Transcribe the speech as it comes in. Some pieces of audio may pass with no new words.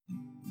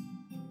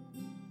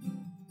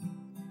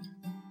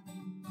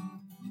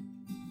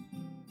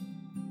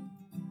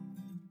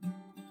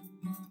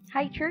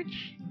Hi,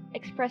 Church.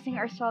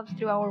 Expressing ourselves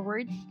through our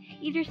words,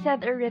 either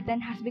said or written,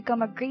 has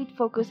become a great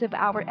focus of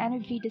our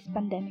energy this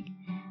pandemic.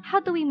 How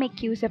do we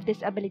make use of this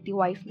ability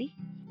wisely?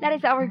 That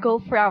is our goal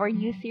for our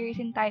new series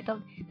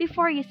entitled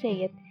Before You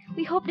Say It.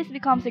 We hope this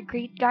becomes a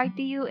great guide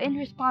to you in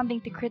responding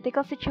to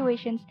critical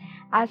situations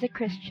as a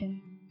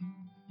Christian.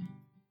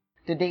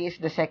 Today is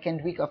the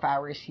second week of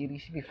our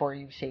series, Before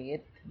You Say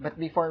It. But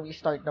before we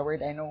start the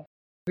word, I know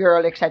we are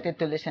all excited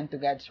to listen to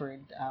God's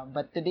word.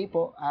 But today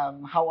po,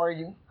 how are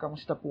you?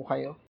 Kamusta po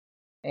kayo?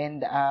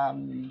 And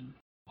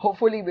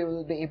hopefully we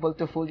will be able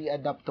to fully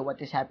adapt to what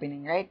is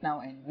happening right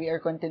now. And we are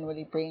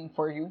continually praying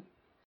for you.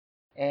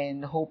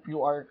 And hope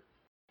you are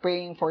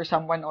praying for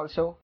someone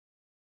also.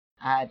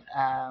 At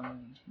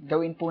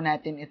gawin po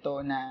natin ito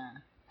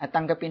at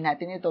tanggapin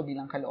natin ito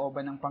bilang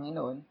kalooban ng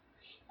Panginoon.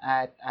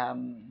 At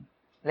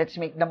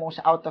let's make the most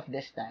out of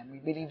this time.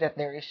 We believe that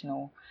there is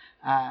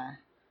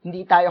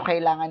hindi tayo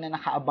kailangan na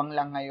nakaabang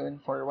lang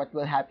ngayon for what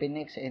will happen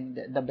next and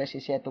the best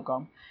is yet to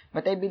come.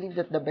 But I believe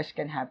that the best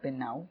can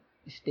happen now,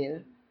 still.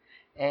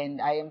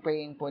 And I am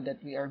praying po that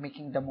we are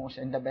making the most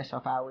and the best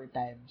of our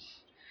times.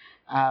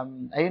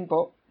 Ayun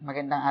po,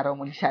 magandang araw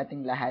muli sa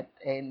ating lahat.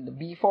 And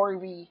before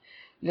we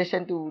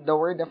listen to the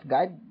Word of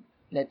God,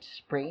 let's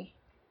pray.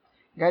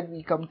 God,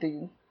 we come to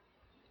you.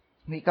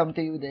 We come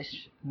to you this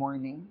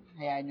morning.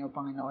 Hayaan niyo,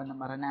 Panginoon, na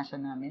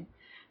maranasan namin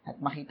at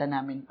makita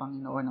namin,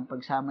 Panginoon, ang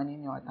pagsama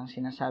ninyo at ang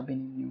sinasabi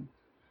ninyo.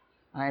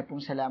 Maraming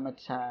pong salamat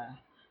sa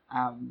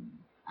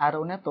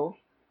araw na to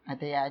at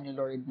hayaan niyo,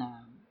 Lord,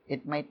 na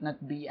it might not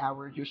be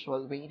our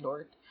usual way,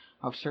 Lord,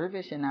 of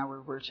service in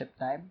our worship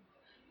time.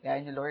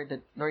 Hayaan niyo, Lord,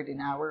 that, Lord, in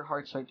our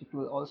hearts, Lord, it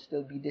will all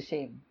still be the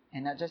same.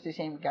 And not just the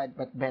same, God,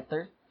 but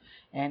better.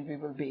 And we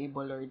will be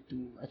able, Lord,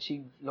 to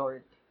achieve,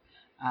 Lord,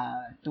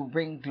 to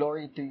bring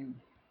glory to you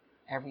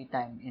every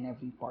time, in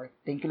every part.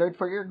 Thank you, Lord,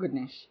 for your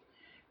goodness.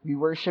 We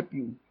worship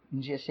you.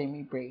 In Jesus' name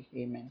we pray.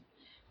 Amen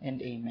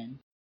and amen.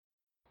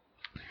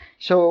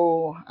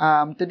 So,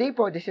 today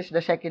po, this is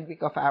the second week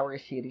of our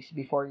series,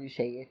 Before You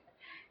Say It.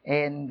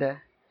 And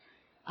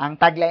ang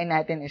tagline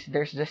natin is,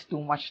 there's just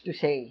too much to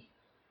say.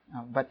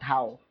 But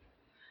how?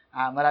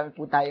 Marami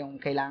po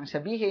tayong kailangang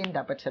sabihin,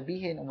 dapat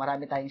sabihin, o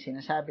marami tayong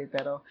sinasabi,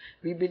 pero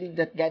we believe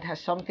that God has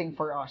something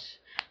for us,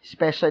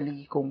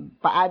 especially kung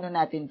paano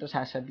natin to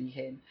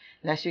sasabihin.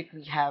 Last week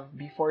we have,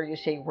 before you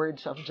say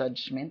words of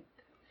judgment,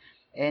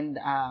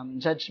 and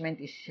judgment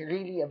is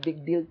really a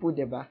big deal po,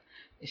 diba?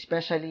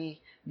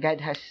 Especially, God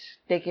has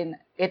taken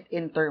it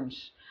in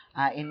terms,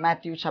 in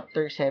Matthew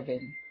chapter 7,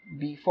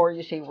 before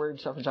you say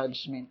words of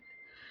judgment.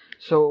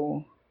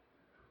 So,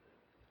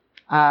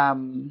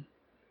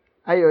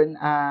 ayun,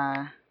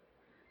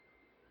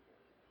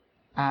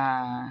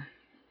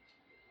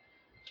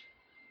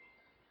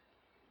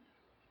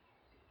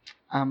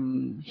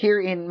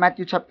 here in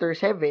Matthew chapter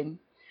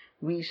 7,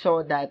 we saw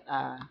that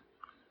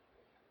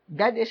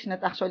God is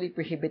not actually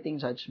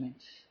prohibiting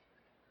judgments,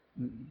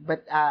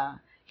 but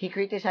He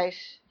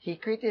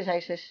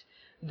criticizes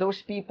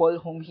those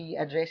people whom He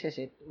addresses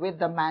it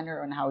with the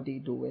manner on how they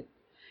do it,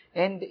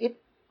 and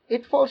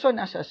it falls on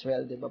us as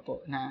well, di ba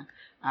po? Na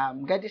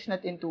God is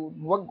not into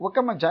wag ka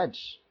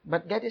mag-judge,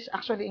 but God is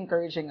actually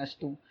encouraging us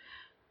to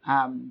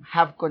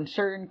have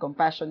concern,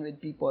 compassion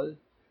with people.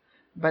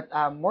 But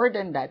more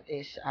than that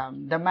is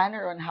the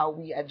manner on how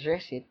we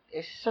address it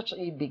is such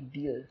a big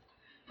deal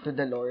to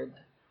the Lord.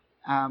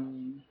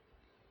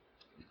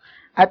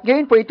 At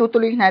ngayon po,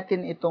 itutuloy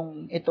natin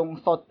itong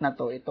thought na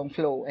to, itong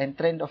flow and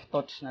trend of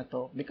thoughts na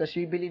to, because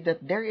we believe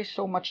that there is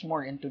so much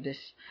more into this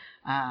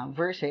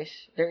verses,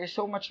 there is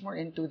so much more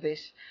into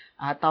this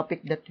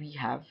topic that we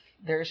have,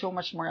 there is so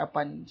much more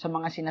upon sa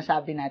mga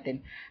sinasabi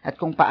natin at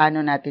kung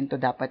paano natin to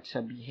dapat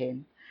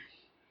sabihin.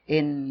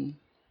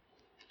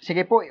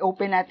 Sige po,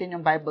 i-open natin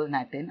yung Bible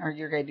natin. Are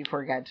you ready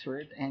for God's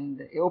Word?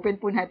 And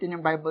i-open po natin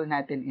yung Bible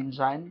natin in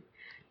John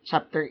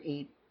chapter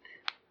 8.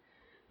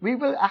 We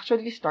will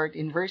actually start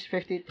in verse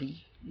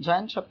 53,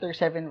 John chapter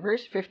 7,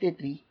 verse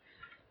 53,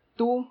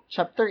 to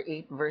chapter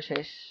 8,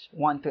 verses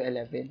 1 to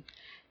 11.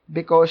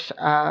 Because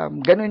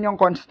ganun yung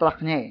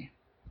construct niya eh.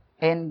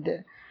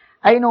 And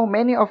I know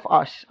many of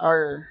us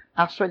are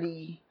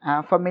actually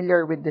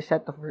familiar with this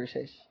set of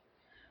verses.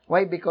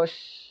 Why? Because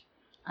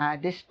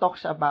this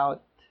talks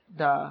about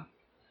the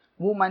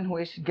woman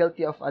who is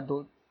guilty of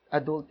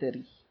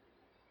adultery.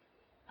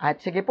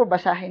 At sige po,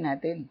 basahin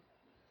natin.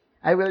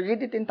 I will read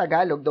it in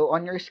Tagalog, though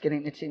on your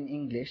screen it's in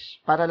English,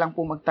 para lang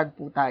po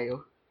magtagpo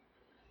tayo.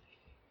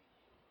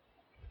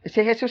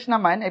 Si Jesus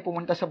naman ay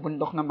pumunta sa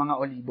bundok ng mga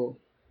olibo.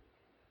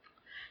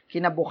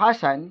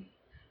 Kinabukasan,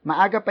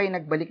 maaga pa'y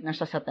nagbalik na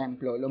siya sa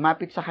templo.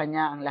 Lumapit sa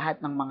kanya ang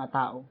lahat ng mga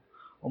tao.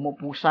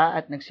 Umupo siya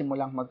at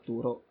nagsimulang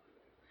magturo.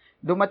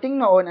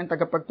 Dumating noon ang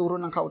tagapagturo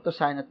ng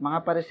kautusan at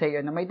mga Pariseo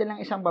na may dalang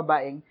isang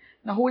babaeng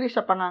nahuli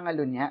sa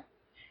pangangalunya.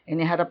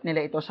 Iniharap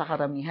nila ito sa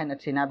karamihan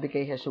at sinabi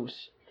kay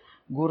Jesus,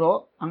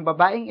 Guro, ang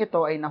babaeng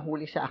ito ay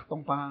nahuli sa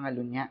aktong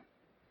pangangalunya.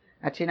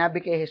 At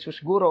sinabi kay Jesus,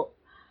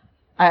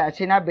 at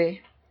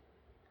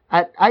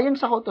ayon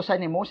sa kautusan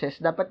ni Moses,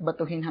 dapat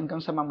batuhin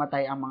hanggang sa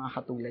mamatay ang mga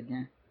katulad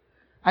niya.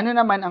 Ano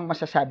naman ang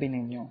masasabi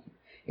ninyo?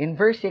 In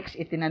verse 6,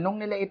 itinanong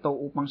nila ito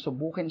upang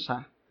subukin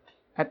siya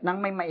at nang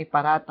may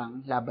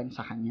maiparatang laban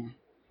sa kanya.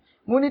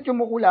 Ngunit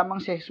yumuko lamang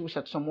si Jesus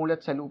at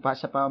sumulat sa lupa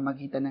sa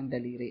pamamagitan ng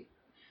daliri.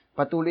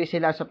 Patuloy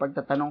sila sa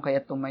pagtatanong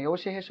kaya tumayo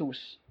si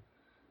Jesus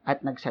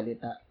at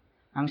nagsalita.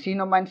 Ang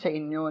sino man sa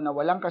inyo na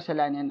walang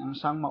kasalanan ang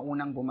siyang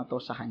maunang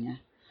bumato sa kanya.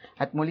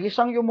 At muli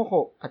siyang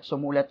yumuko at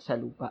sumulat sa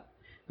lupa.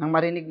 Nang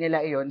marinig nila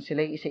iyon,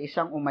 sila'y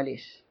isa-isang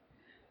umalis.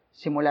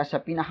 Simula sa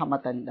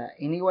pinakamatanda,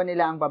 iniwan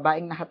nila ang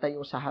babaeng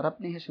nakatayo sa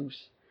harap ni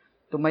Jesus.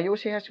 Tumayo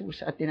si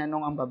Jesus at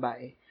tinanong ang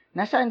babae,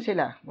 "Nasaan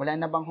sila? Wala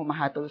na bang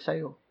humahatol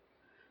sa'yo?"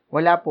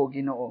 "Wala po,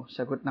 Ginoo,"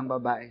 sagot ng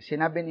babae.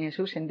 Sinabi ni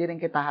Jesus, "Hindi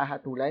rin kita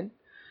hahatulan.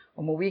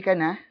 Umuwi ka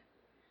na,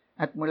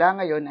 at mula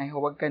ngayon ay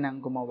huwag ka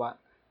nang gumawa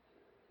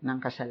ng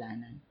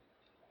kasalanan."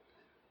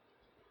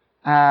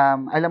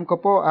 Alam ko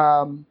po,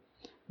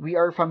 we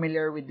are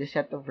familiar with this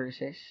set of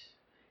verses.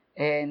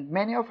 And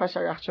many of us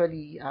are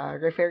actually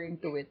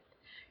referring to it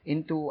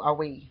into a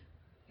way.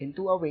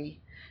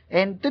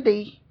 And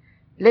today,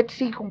 let's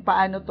see kung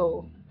paano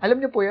to. Alam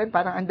niyo po yun,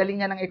 parang ang dali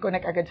niya nang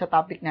i-connect agad sa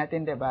topic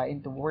natin, diba?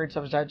 Into words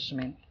of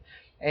judgment.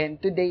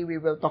 And today,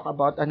 we will talk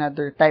about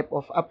another type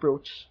of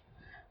approach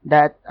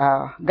that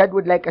God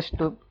would like us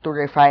to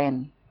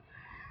refine.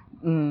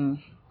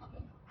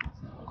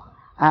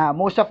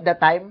 Most of the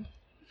time,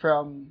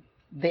 from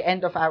the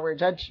end of our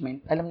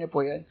judgment, alam niyo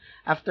po yun,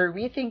 after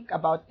we think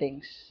about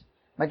things,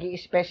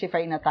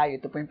 magi-specify na tayo.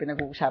 Ito po yung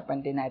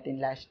pinag-uusapan din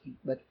natin last week.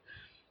 But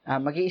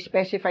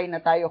magi-specify na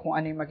tayo kung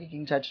ano yung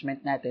magiging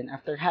judgment natin.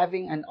 After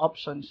having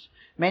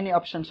many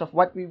options of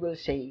what we will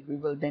say, we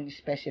will then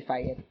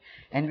specify it.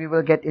 And we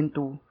will get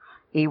into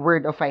a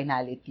word of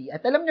finality.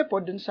 At alam niyo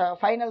po, dun sa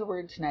final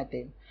words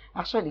natin,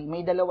 actually,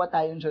 may dalawa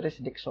tayong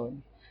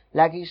jurisdiction.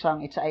 Lagi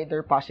siyang, it's either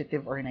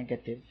positive or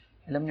negative.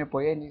 Alam niyo po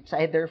yun, it's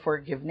either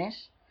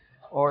forgiveness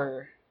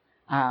or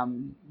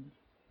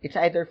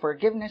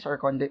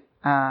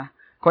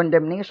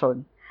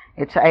condemnation.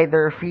 It's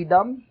either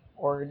freedom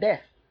or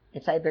death.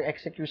 It's either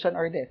execution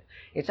or death.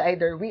 It's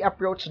either we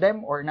approach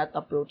them or not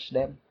approach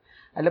them.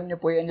 Alam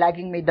niyo po yun,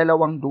 laging may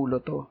dalawang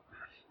dulo to.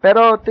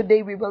 Pero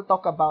today we will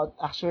talk about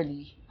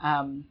actually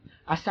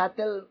a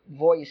subtle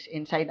voice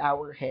inside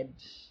our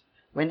heads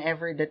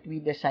whenever that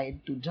we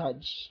decide to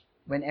judge.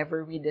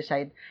 Whenever we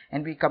decide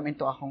and we come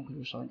into a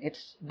conclusion.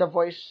 It's the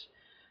voice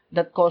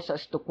that calls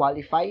us to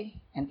qualify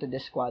and to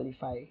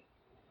disqualify.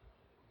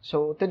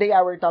 So, today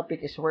our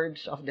topic is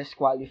words of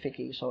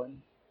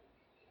disqualification.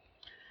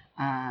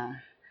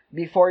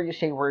 Before you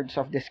say words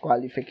of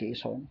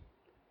disqualification.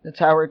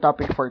 That's our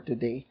topic for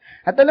today.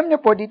 At alam niyo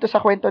po, dito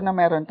sa kwento na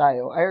meron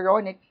tayo,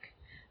 ironic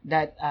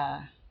that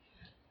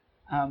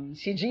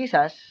si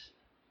Jesus,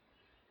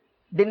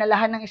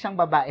 dinalahan ng isang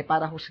babae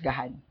para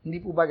husgahan. Hindi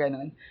po ba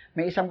ganun?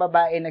 May isang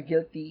babae na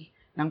guilty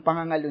ng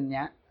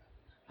pangangalunya.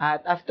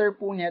 At after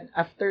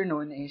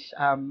noon is,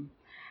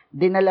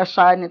 dinala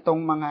siya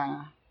nitong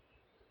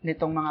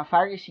mga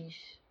Pharisees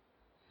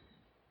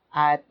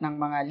at ng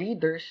mga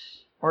leaders,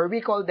 or we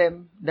call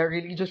them the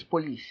religious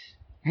police.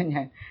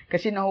 Ganyan.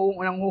 Kasi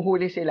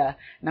nanghuhuli sila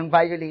ng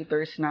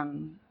violators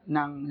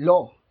ng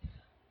law,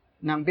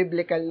 ng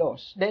biblical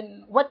laws.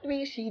 Then, what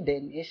we see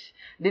then is,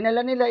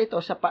 dinala nila ito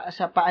sa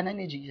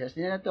paanan ni Jesus,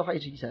 dinala ito kay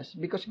Jesus,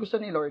 because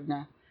gusto nila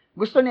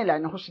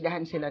na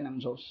husgahan sila ng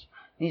Diyos,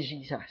 ni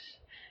Jesus.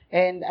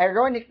 And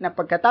ironic na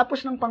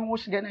pagkatapos ng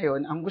panghusga na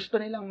yon, ang gusto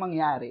nilang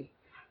mangyari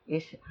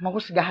is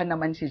mahusgahan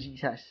naman si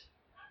Jesus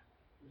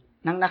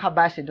nang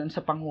nakabase doon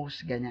sa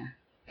panghusga niya.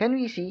 Can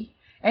we see?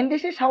 And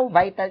this is how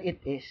vital it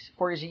is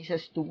for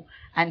Jesus to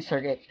answer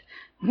it.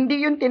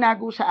 Hindi yun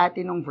tinago sa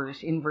atin ng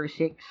verse in verse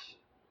 6.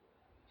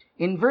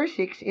 In verse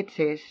 6, it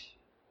says,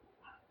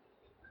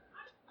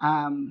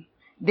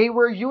 they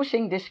were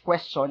using this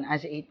question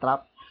as a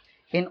trap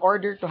in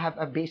order to have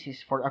a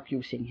basis for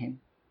accusing him.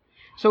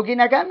 So,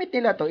 ginagamit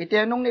nila to,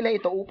 itinanong nila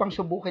ito upang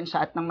subukin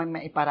siya at nang may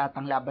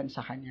maiparatang laban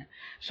sa kanya.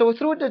 So,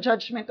 through the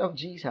judgment of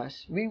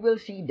Jesus, we will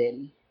see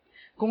then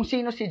kung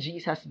sino si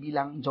Jesus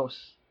bilang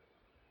Diyos.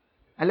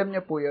 Alam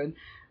niyo po yun?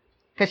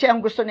 Kasi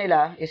ang gusto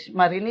nila is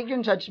marinig yung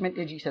judgment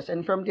ni Jesus,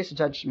 and from this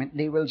judgment,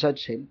 they will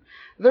judge Him.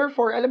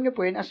 Therefore, alam niyo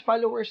po yun, as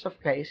followers of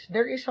Christ,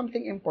 there is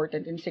something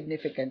important and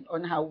significant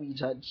on how we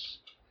judge,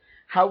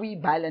 how we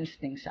balance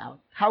things out,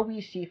 how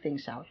we see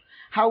things out,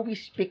 how we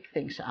speak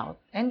things out.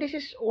 And this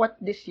is what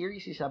this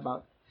series is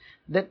about,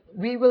 that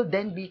we will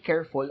then be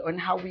careful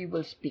on how we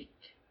will speak.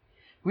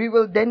 We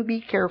will then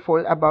be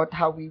careful about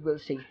how we will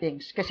say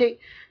things. Kasi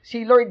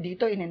si Lord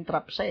dito,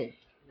 in-entrap siya eh.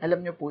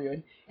 Alam niyo po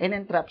yun?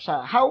 In-entrap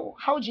siya.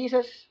 How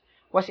Jesus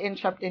was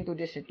entrapped into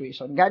this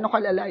situation? Gaano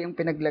kalala yung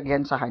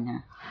pinaglagyan sa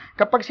kanya?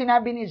 Kapag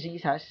sinabi ni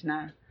Jesus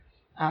na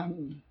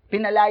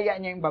pinalaya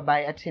niya yung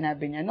babae at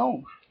sinabi niya,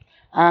 no,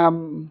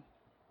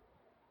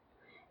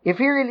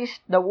 if he released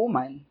the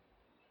woman,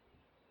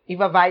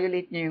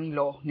 i-violate niya yung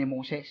law ni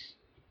Moses.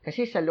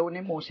 Kasi sa law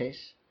ni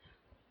Moses,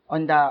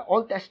 on the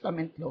Old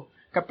Testament law,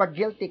 kapag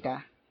guilty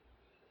ka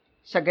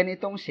sa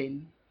ganitong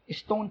sin,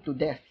 stoned to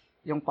death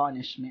yung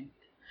punishment.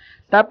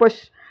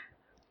 Tapos,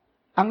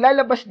 ang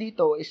lalabas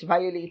dito is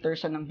violator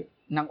siya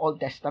ng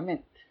Old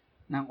Testament,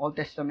 ng Old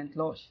Testament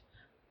laws.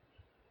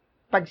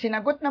 Pag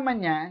sinagot naman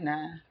niya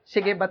na,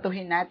 sige,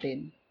 batuhin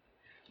natin,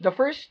 the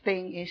first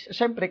thing is,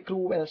 syempre,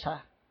 cruel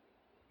siya.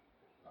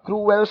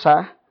 Cruel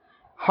siya,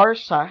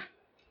 harsh siya,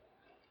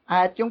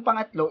 at yung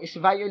pangatlo is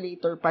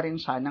violator pa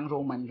rin siya ng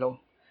Roman law.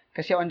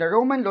 Kasi on the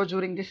Roman law,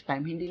 during this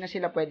time, hindi na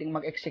sila pwedeng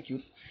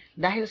mag-execute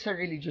dahil sa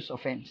religious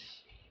offense.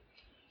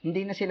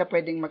 Hindi na sila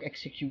pwedeng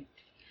mag-execute.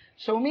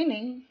 So,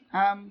 meaning,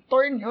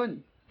 torn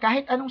yun.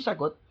 Kahit anong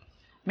sagot,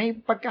 may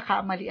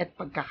pagkakamali at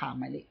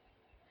pagkakamali.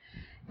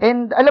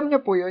 And alam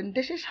niyo po yun,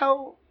 this is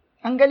how,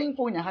 ang galing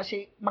po niya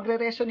kasi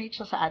magre-resonate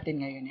siya sa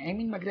atin ngayon. I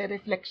mean,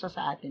 magre-reflect siya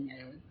sa atin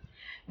ngayon.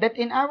 That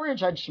in our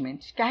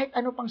judgments, kahit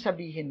ano pang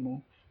sabihin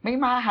mo, may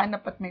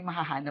mahahanap at may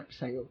mahahanap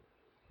sa'yo.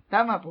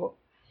 Tama po?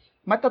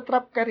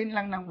 Matatrap ka rin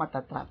lang ng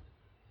matatrap.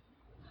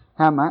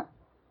 Tama?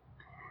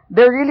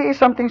 There really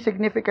is something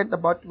significant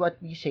about what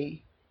we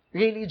say.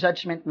 Really,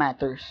 judgment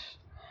matters.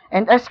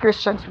 And as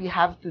Christians, we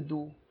have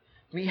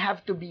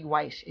to be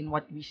wise in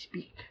what we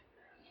speak.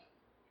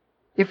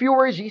 If you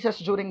were Jesus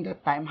during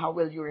that time, how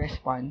will you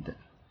respond?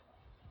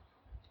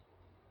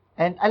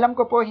 And alam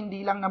ko po,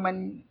 hindi lang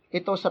naman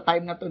ito sa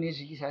time na to ni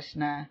Jesus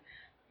na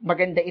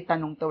maganda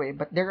itanong to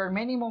but there are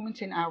many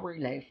moments in our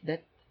life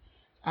that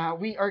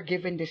we are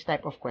given this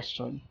type of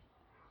question.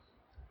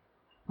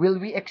 Will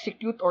we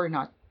execute or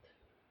not?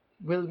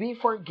 Will we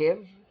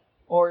forgive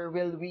or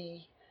will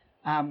we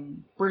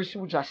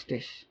pursue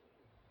justice?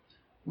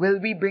 Will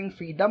we bring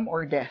freedom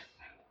or death?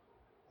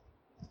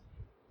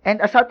 And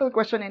a subtle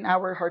question in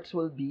our hearts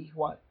will be,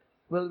 what?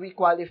 Will we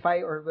qualify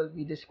or will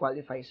we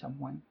disqualify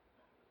someone?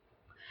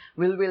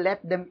 Will we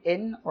let them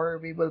in or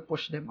we will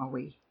push them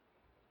away?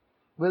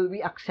 Will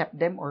we accept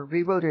them or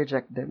we will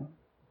reject them?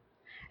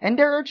 And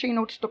there are 3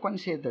 notes to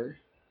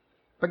consider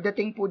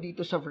pagdating po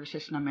dito sa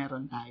verses na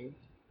meron tayo.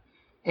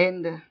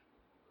 And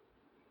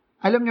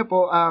alam niyo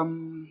po,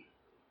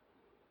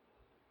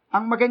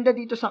 ang maganda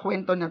dito sa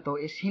kwento na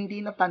to is hindi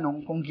na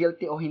tanong kung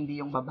guilty o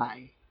hindi yung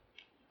babae.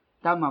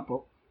 Tama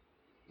po.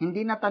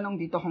 Hindi na tanong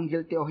dito kung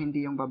guilty o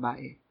hindi yung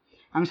babae.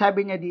 Ang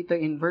sabi niya dito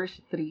in verse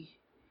 3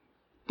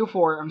 to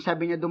 4, ang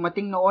sabi niya,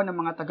 dumating noon ang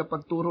mga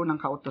tagapagturo ng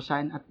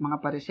kautusan at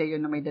mga Pariseo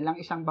na may dalang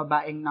isang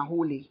babaeng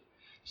nahuli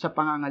sa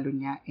pangangalo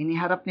niya.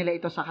 Iniharap nila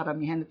ito sa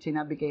karamihan at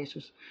sinabi kay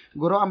Jesus,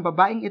 Guro, ang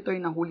babaeng ito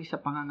ay nahuli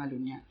sa pangangalo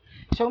niya.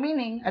 So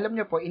meaning, alam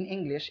niyo po, in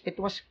English, it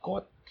was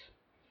caught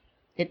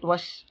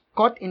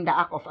in the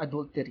act of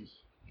adultery.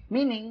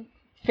 Meaning,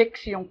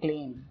 fix yung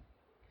claim.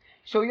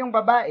 So, yung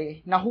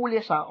babae,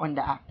 nahuli siya on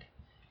the act.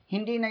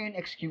 Hindi na yun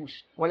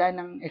excuse. Wala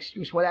nang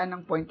excuse. Wala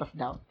nang point of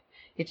doubt.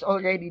 It's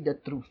already the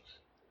truth.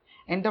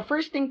 And the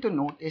first thing to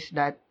note is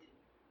that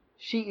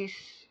she is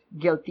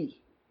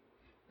guilty.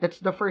 That's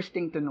the first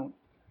thing to note.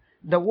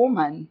 The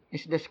woman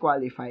is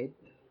disqualified.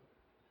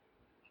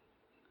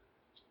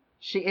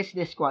 She is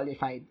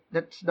disqualified.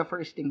 That's the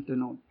first thing to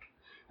note.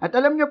 At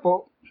alam niyo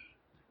po,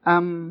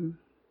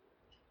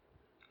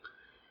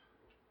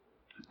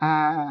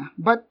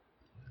 but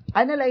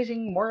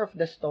analyzing more of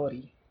the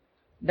story,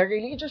 the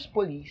religious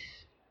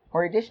police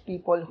or these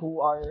people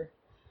who are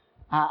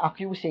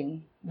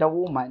accusing the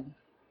woman,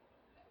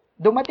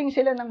 dumating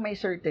sila ng may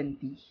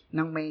certainty,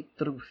 ng may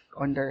truth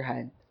on their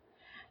hand.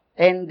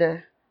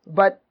 And,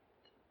 but,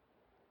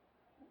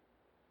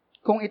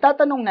 kung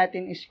itatanong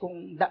natin is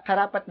kung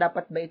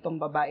karapat-dapat ba itong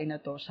babae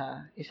na to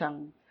sa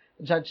isang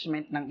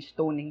judgment ng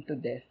stoning to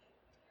death,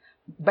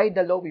 by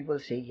the law, we will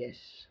say yes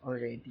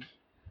already.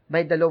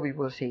 By the law, we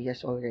will say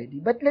yes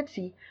already. But let's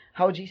see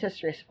how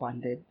Jesus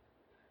responded.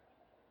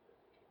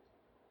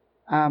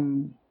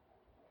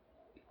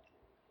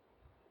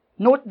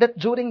 Note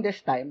that during this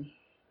time,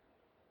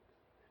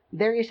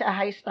 there is a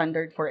high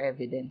standard for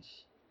evidence.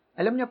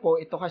 Alam niyo po,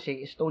 ito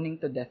kasi stoning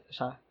to death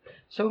siya.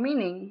 So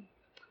meaning,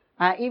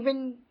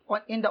 even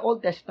in the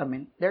Old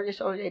Testament, there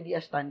is already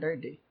a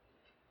standard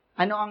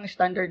Ano ang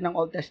standard ng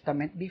Old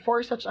Testament? Before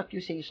such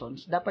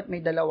accusations, dapat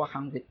may dalawa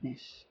kang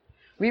witness.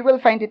 We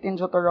will find it in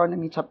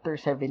Deuteronomy chapter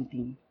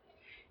 17.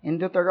 In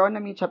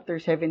Deuteronomy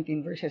chapter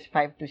 17 verses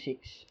 5 to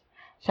 6.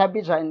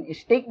 Sabi dyan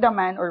is, take the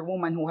man or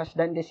woman who has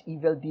done this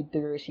evil deed to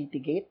your city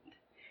gate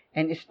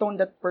and stone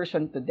that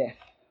person to death.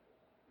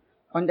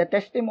 On the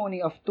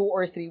testimony of 2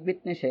 or 3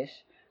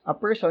 witnesses, a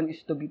person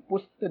is to be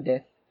put to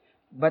death,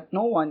 but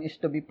no one is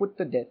to be put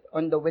to death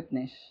on the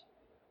witness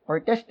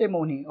or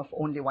testimony of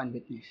only one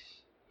witness.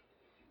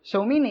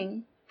 So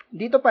meaning,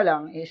 dito pa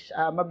lang is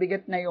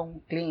mabigat na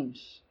yung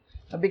claims.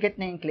 Mabigat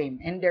na yung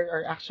claim. And there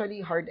are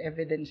actually hard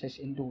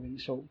evidences in doing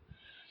so.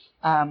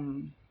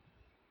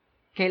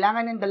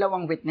 Kailangan ng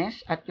dalawang witness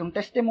at yung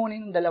testimony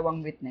ng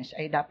dalawang witness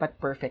ay dapat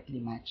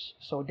perfectly matched.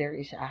 So there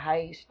is a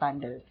high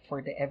standard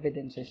for the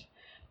evidences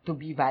to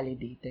be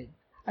validated.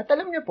 At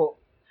alam niyo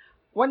po,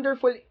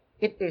 wonderful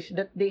it is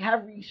that they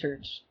have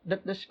research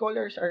that the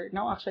scholars are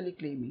now actually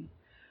claiming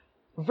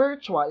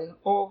virtual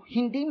o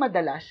hindi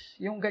madalas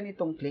yung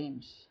ganitong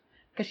claims.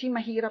 Kasi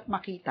mahirap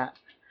makita,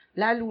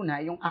 lalo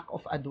na yung act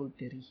of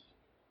adultery.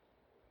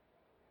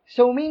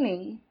 So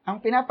meaning,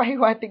 ang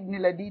pinapahiwatig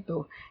nila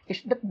dito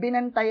is that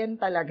binantayan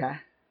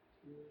talaga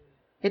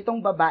itong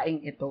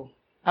babaeng ito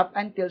up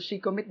until she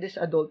commit this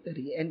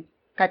adultery and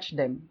catch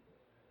them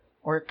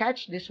or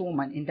catch this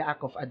woman in the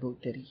act of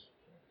adultery.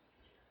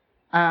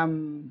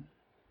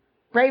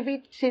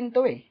 Private sin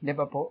to di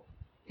ba po?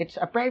 It's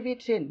a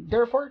private sin.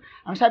 Therefore,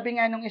 ang sabi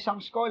nga nung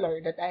isang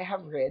scholar that I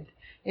have read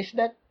is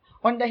that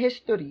on the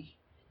history,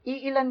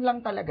 iilan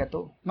lang talaga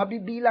to.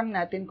 Mabibilang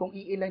natin kung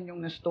iilan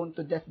yung na-stone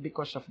to death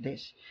because of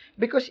this.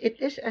 Because it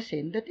is a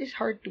sin that is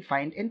hard to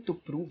find and to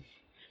prove.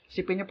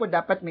 Isipin niyo po,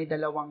 dapat may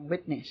dalawang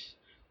witness.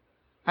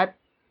 At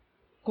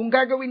kung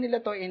gagawin nila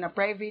to in a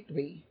private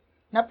way,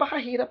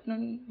 napakahirap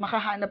nun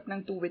makahanap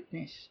ng two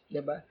witness,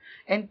 diba?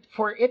 And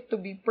for it to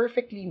be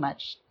perfectly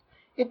matched,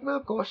 it will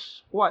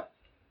cause what?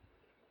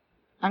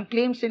 Ang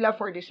claim sila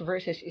for these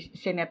verses is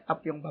sinet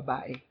up yung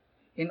babae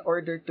in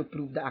order to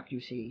prove the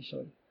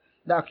accusation.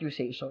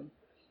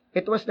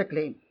 It was the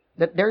claim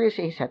that there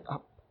is a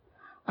setup.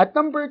 At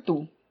number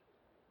 2,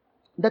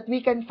 that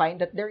we can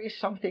find that there is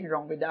something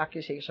wrong with the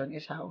accusation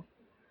is how?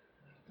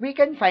 We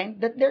can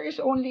find that there is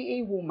only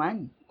a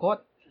woman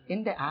caught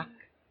in the act.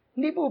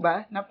 Hindi po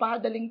ba,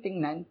 napakadaling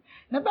tingnan,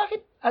 na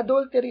bakit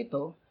adultery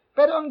to,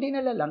 pero ang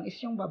dinala lang is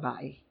yung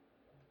babae.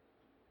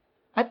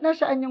 At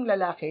nasaan yung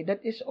lalaki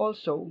that is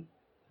also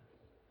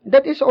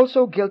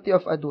guilty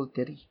of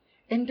adultery.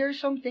 And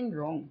there's something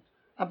wrong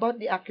about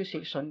the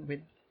accusation with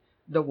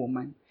the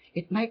woman.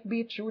 It might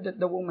be true that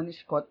the woman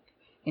is caught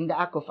in the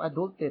act of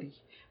adultery,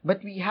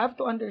 but we have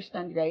to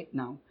understand right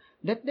now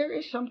that there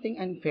is something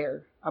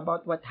unfair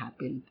about what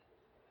happened.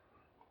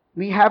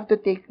 We have to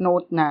take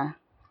note na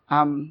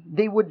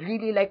they would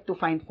really like to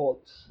find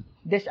faults.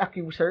 These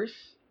accusers,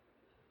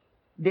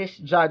 these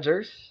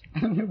judges,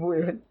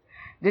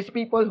 these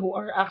people who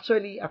are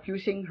actually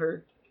accusing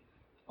her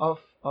of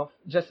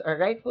just a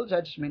rightful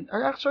judgment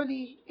are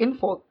actually in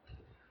fault.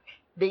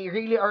 They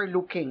really are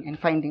looking and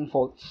finding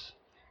faults.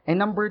 And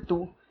number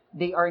 2,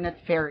 they are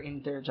not fair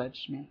in their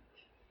judgment.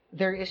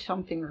 There is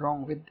something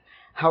wrong with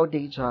how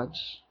they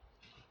judge.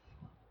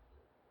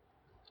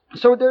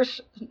 So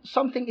there's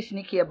something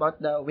sneaky about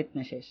the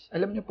witnesses.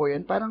 Alam niyo po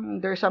yun, parang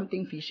there's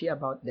something fishy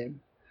about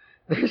them.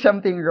 There's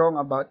something wrong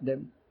about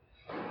them.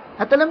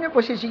 At alam niyo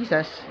po si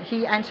Jesus,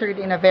 He answered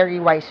in a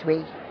very wise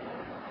way.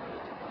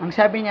 Ang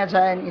sabi niya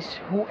dyan is,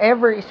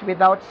 whoever is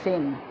without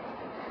sin,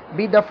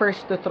 be the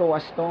first to throw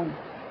a stone.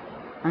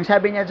 Ang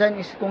sabi niya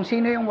dyan is, kung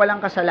sino yung walang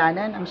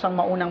kasalanan, ang siyang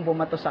maunang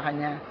bumato sa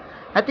kanya.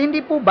 At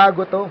hindi po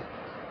bago to.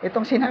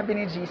 Itong sinabi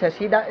ni Jesus,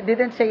 He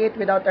didn't say it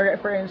without a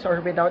reference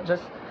or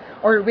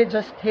with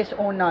just His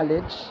own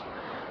knowledge.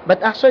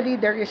 But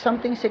actually, there is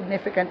something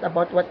significant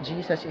about what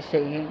Jesus is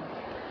saying.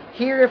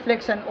 He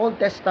reflects an Old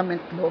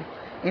Testament law.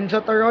 In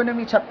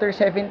Deuteronomy chapter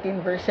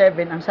 17 verse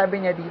 7, ang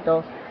sabi niya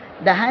dito,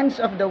 the hands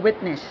of the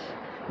witness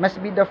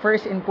must be the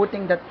first in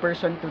putting that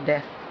person to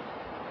death.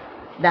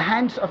 The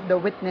hands of the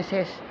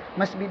witnesses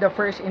must be the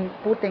first in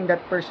putting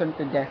that person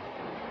to death.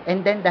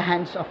 And then the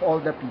hands of all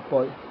the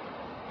people.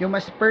 You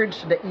must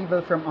purge the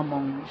evil from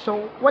among you.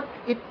 So, what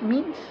it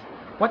means?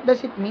 What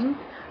does it mean?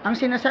 Ang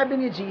sinasabi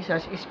ni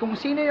Jesus is kung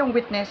sino yung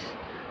witness,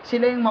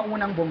 sila yung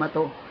maunang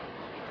bumato.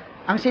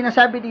 Ang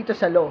sinasabi dito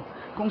sa law,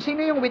 kung sino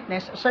yung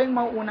witness, siya yung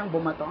maunang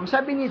bumato. Ang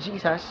sabi ni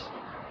Jesus,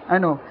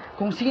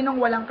 kung sinong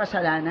walang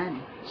kasalanan,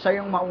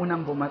 siya yung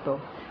maunang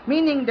bumato.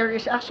 Meaning, there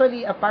is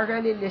actually a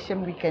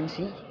parallelism we can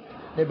see.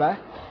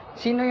 Diba?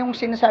 Sino yung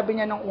sinasabi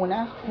niya nung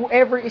una?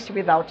 Whoever is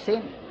without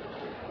sin.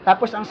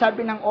 Tapos, ang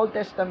sabi ng Old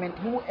Testament,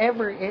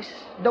 whoever is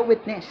the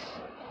witness.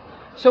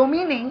 So,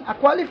 meaning, a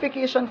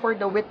qualification for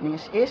the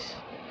witness is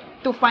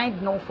to find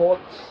no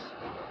faults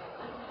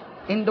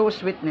in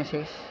those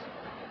witnesses.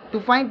 To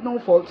find no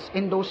faults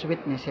in those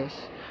witnesses.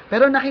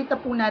 Pero nakita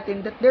po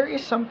natin that there is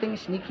something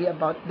sneaky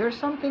there's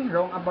something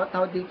wrong about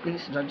how they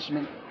place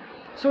judgment.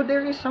 So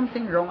there is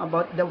something wrong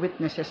about the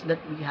witnesses that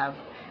we have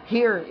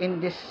here in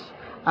this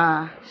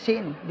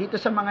sin. Dito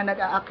sa mga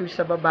nag-a-accuse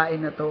sa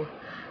babae na to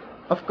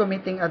of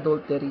committing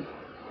adultery.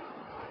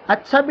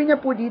 At sabi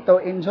niya po dito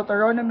in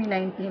Deuteronomy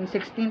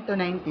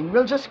 19:16-19,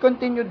 we'll just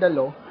continue the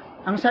law.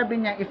 Ang sabi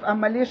niya, if a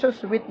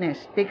malicious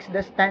witness takes the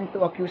stand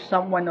to accuse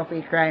someone of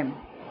a crime,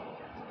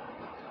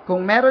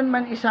 kung meron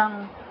man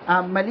isang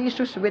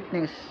malicious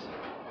witness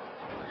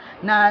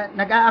na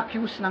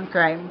nag-a-accuse ng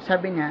crime,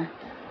 sabi niya,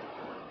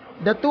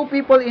 the two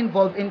people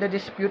involved in the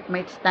dispute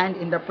might stand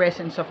in the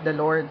presence of the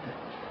Lord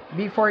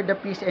before the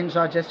priests and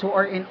judges who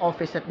are in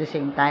office at the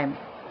same time.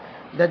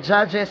 The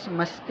judges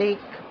must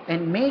take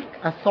and make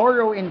a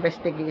thorough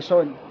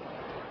investigation.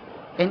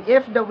 And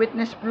if the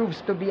witness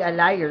proves to be a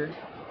liar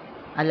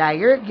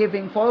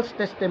giving false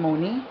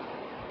testimony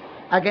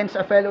against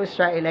a fellow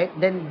Israelite,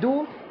 then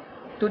do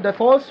to the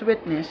false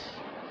witness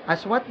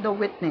as what the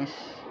witness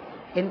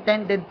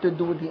intended to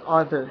do the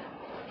other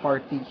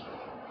party.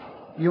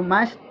 You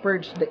must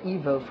purge the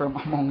evil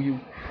from among you.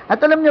 At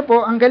alam niyo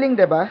po, ang galing,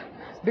 diba?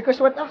 Because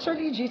what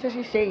actually Jesus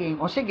is saying,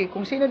 sige,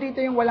 kung sino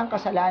dito yung walang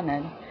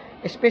kasalanan,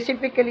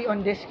 specifically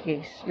on this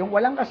case, yung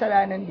walang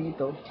kasalanan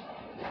dito,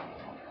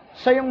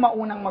 siya yung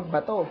maunang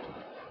magbato.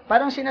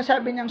 parang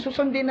sinasabi niyang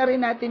susundin na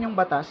rin natin yung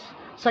batas,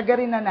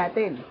 sagarin na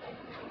natin.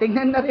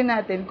 Tingnan na rin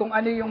natin kung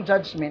ano yung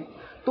judgment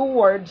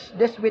towards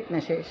these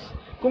witnesses.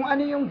 Kung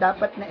ano yung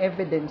dapat na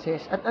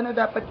evidences at ano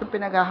dapat yung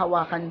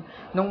pinaghahawakan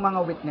ng mga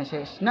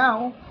witnesses.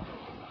 Now,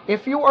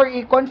 if you are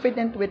a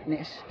confident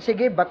witness,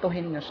 sige,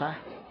 batuhin nyo siya.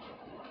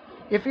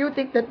 If you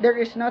think that there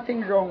is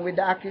nothing wrong with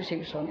the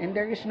accusation and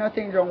there is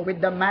nothing wrong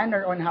with the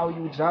manner on how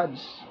you judge,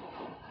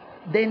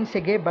 then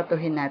sige,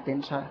 batuhin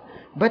natin siya.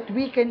 But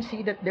we can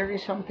see that there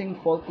is something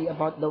faulty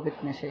about the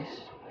witnesses.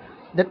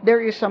 That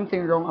there is something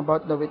wrong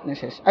about the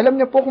witnesses.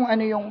 Alam niyo po kung ano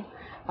yung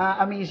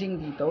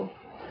amazing dito?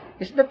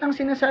 Is that ang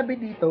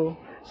sinasabi dito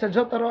sa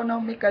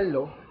Deuteronomical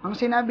Law, ang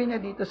sinabi niya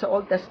dito sa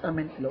Old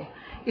Testament Law,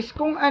 is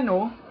kung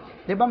ano,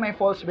 di ba may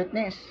false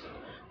witness?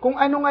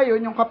 Kung ano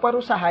ngayon yung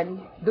kaparusahan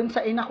dun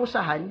sa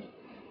inakusahan,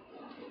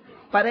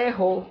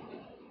 pareho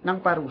ng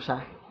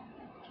parusa.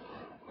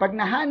 Pag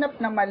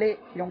nahanap na mali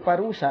yung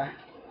parusa,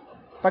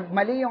 pag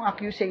mali yung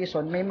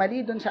accusation, may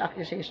mali dun sa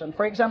accusation.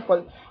 For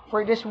example,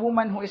 for this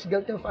woman who is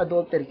guilty of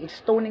adultery, it's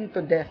stoning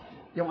to death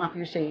yung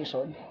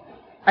accusation,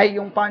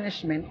 ay yung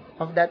punishment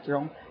of that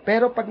wrong.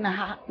 Pero pag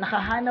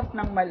nakahanap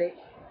ng mali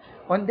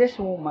on this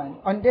woman,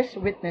 on these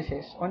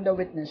witnesses, on the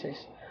witnesses,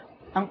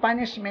 ang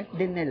punishment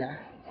din nila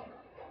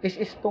is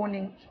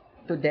stoning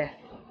to death.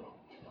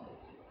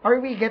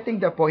 Are we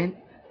getting the point?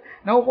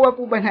 Nakukuha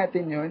po ba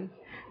natin yun?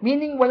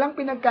 Meaning, walang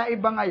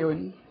pinagkaiba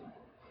ngayon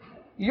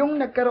yung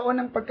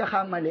nagkaroon ng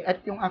pagkakamali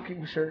at yung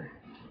accuser.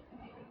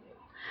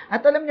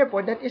 At alam niyo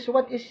po, that is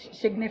what is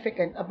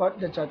significant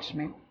about the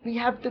judgment. We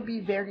have to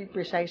be very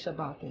precise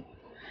about it.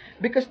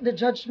 Because the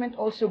judgment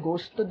also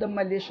goes to the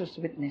malicious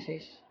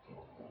witnesses.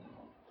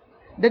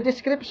 The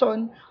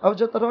description of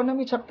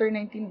Deuteronomy chapter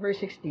 19 verse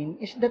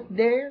 16 is that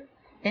there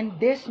and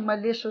this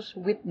malicious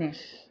witness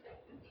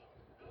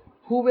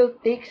who will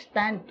take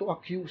stand to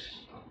accuse.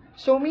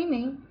 So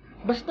meaning,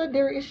 basta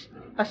there is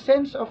a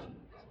sense of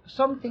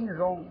something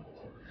wrong.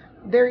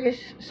 There is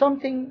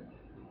something,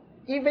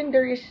 even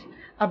there is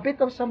a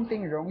bit of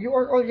something wrong, you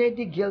are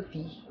already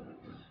guilty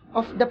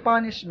of the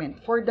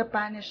punishment, for the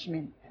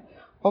punishment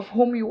of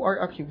whom you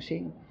are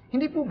accusing.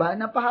 Hindi po ba?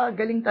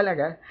 Napakagaling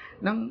talaga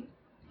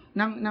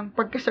ng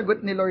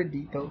pagkasagot ni Lord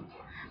dito.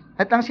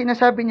 At ang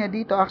sinasabi niya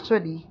dito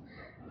actually,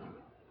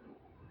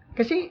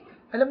 kasi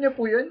alam niyo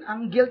po yun,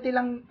 ang guilt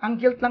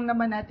lang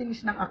naman natin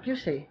is ng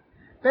accuse eh.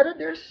 Pero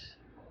there's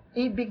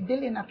a big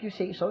deal in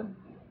accusation.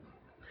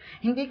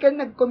 Hindi ka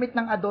nag-commit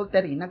ng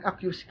adultery,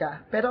 nag-accuse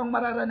ka, pero ang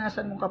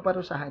mararanasan mong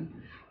kaparusahan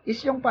is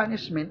yung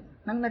punishment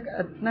ng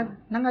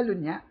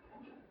nangalunya.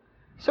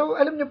 So,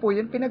 alam niyo po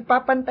yun,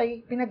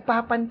 pinagpapantay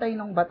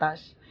ng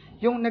batas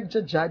yung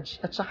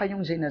nagja-judge at saka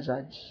yung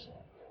zinajudge.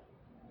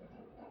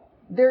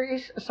 There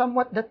is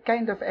somewhat that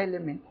kind of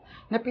element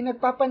na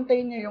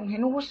pinagpapantay niya yung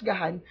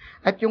hinuhusgahan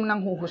at yung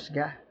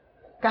nanghuhusga.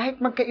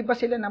 Kahit magkaiba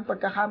sila ng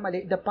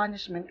pagkakamali, the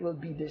punishment will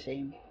be the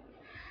same.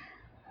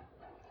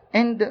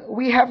 And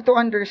we have to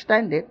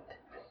understand it,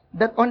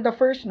 that on the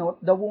first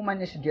note, the woman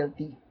is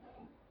guilty.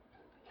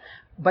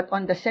 But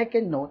on the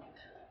second note,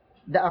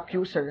 the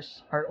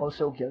accusers are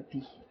also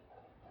guilty.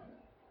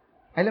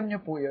 Alam niyo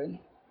po yun?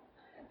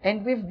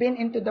 And we've been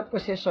into the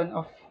position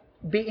of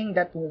being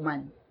that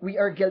woman. We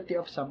are guilty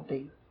of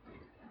something.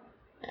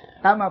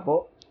 Tama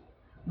po?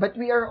 But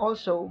we are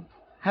also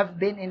have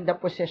been in the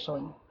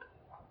position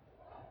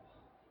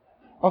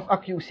of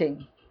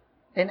accusing.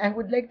 And I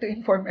would like to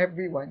inform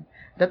everyone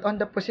that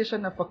on the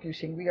position of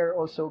accusing, we are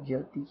also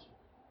guilty.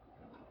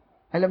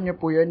 Alam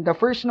niyo po yun? The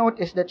first note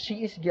is that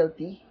she is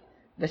guilty.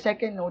 The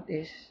second note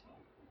is,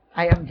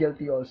 I am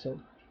guilty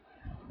also.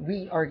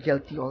 We are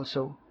guilty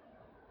also.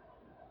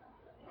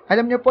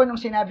 Alam niyo po,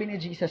 nung sinabi ni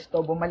Jesus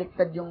to,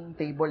 bumaliktad yung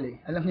table eh.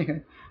 Alam niyo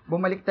yun?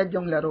 Bumaliktad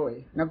yung laro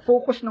eh.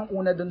 Nag-focus nung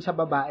una dun sa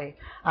babae.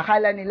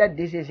 Akala nila,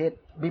 this is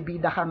it.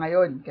 Bibida ka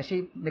ngayon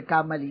kasi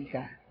nagkamali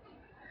ka.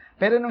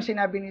 Pero nung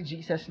sinabi ni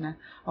Jesus na,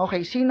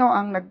 okay, sino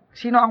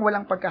ang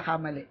walang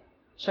pagkakamali?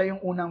 Siya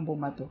yung unang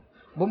bumato.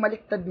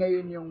 Bumaliktad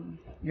ngayon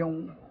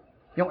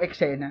yung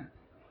eksena.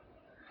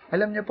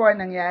 Alam niyo po,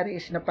 ang nangyari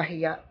is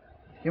napahiya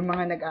yung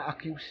mga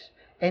nag-a-accuse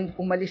and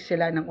umalis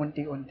sila ng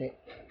unti-unti.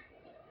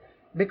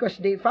 Because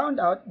they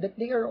found out that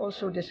they are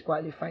also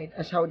disqualified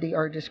as how they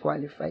are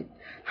disqualified.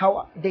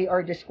 How they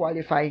are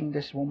disqualifying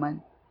this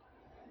woman.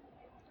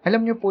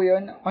 Alam niyo po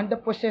yun, on the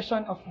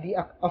position of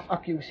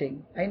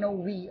accusing, I know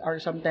we are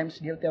sometimes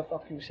guilty of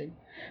accusing,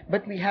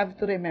 but we have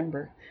to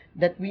remember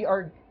that we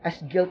are as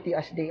guilty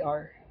as they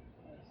are.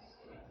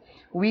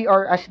 We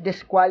are as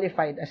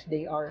disqualified as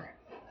they are.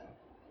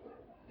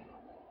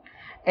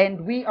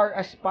 And we are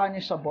as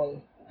punishable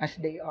as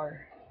they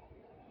are.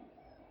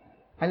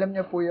 Alam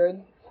niyo po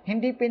yun?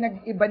 Hindi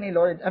pinag-iba ni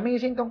Lord.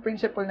 Amazing tong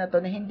principle na to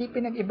na hindi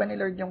pinag-iba ni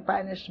Lord yung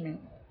punishment.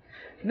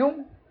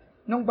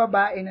 Nung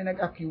babae na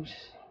nag-accuse,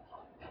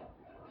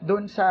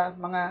 doon sa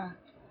mga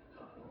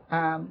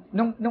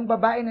nung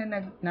babae na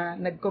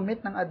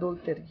nag-commit ng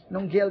adultery,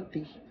 nung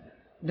guilty,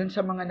 doon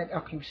sa mga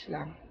nag-accuse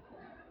lang.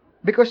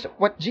 Because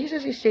what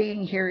Jesus is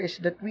saying here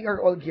is that we are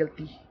all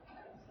guilty.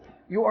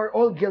 You are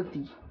all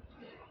guilty.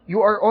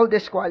 You are all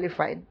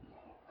disqualified.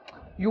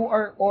 You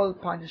are all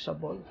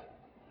punishable.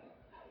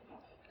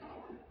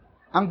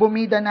 Ang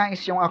bumida na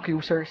is yung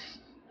accusers.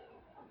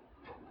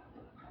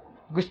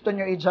 Gusto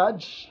nyo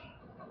i-judge?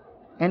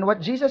 And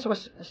what Jesus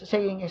was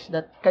saying is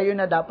that kayo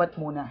na dapat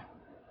muna.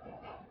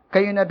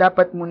 Kayo na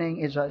dapat muna yung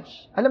i-judge.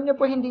 Alam niyo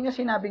po, hindi niya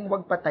sinabing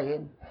wag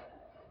patayin.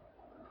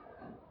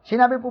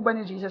 Sinabi po ba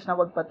ni Jesus na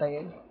wag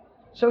patayin?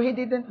 So he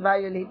didn't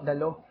violate the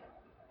law.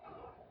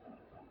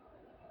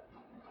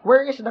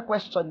 Where is the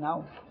question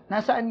now?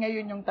 Nasaan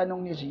ngayon yung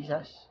tanong ni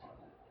Jesus?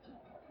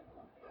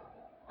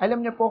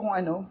 Alam niyo po kung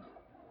ano?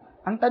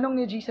 Ang tanong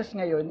ni Jesus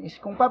ngayon is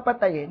kung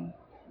papatayin,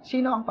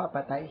 sino ang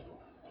papatay?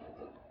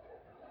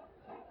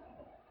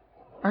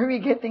 Are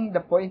we getting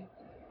the point?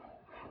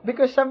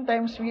 Because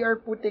sometimes we are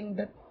putting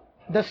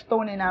the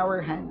stone in our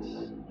hands.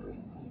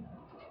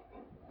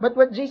 But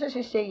what Jesus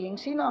is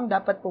saying, sino ang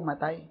dapat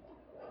pumatay?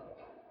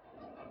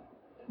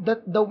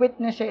 That the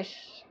witnesses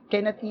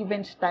cannot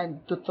even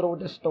stand to throw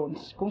the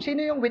stones. Kung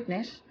sino yung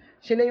witness,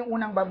 sila yung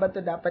unang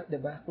babato dapat,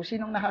 diba? Kung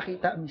sinong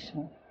nakakita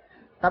mismo.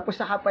 Tapos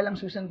saka pa lang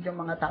susunod yung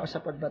mga tao sa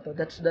pagbato.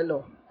 That's the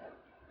law.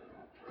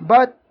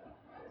 But,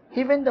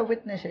 even the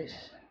witnesses,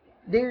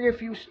 they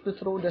refuse to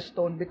throw the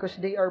stone because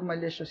they are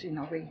malicious in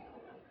a way.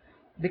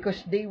 Because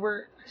they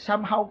were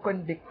somehow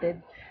convicted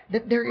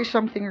that there is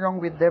something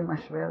wrong with them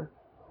as well.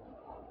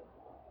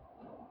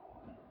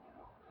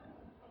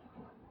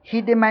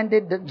 He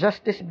demanded that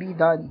justice be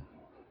done.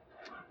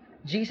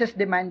 Jesus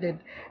demanded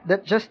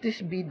that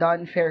justice be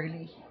done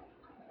fairly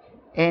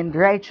and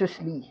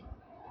righteously.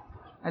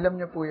 Alam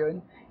niyo po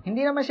yun?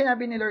 Hindi naman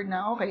sinabi ni Lord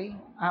na, okay,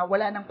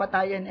 wala nang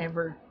patayan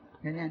ever.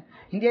 Ganyan.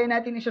 Hindi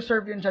natin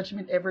isa-serve yung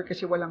judgment ever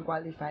kasi walang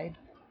qualified.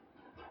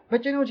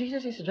 But you know,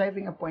 Jesus is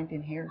driving a point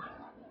in here.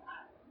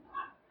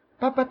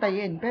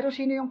 Papatayin, pero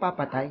sino yung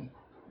papatay?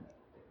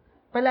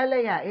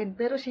 Palalayain,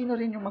 pero sino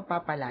rin yung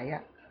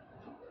magpapalaya?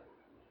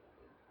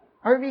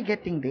 Are we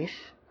getting this?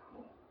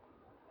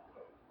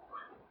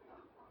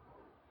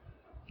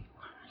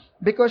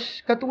 Because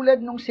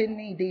katulad nung sin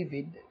ni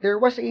David, there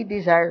was a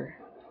desire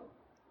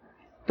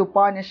to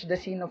punish the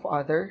sin of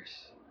others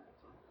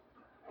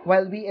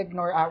while we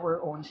ignore our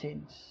own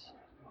sins.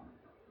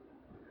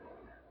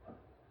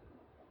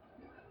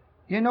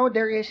 You know,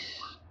 there is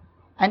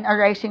an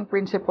arising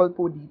principle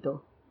po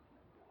dito.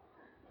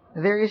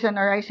 There is an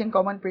arising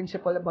common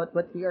principle about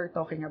what we are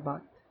talking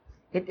about.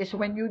 It is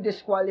when you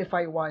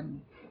disqualify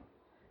one,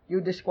 you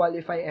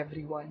disqualify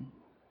everyone.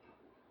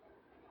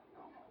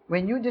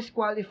 When you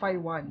disqualify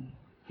one,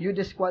 you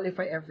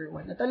disqualify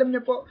everyone. At alam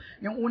niyo po,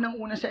 yung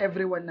unang-una sa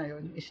everyone na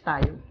yun is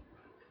tayo.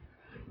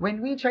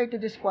 When we try to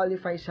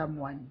disqualify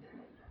someone,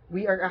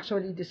 we are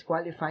actually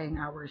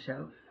disqualifying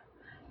ourselves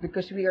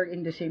because we are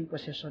in the same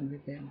position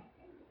with them.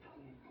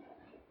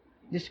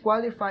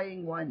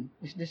 Disqualifying one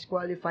is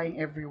disqualifying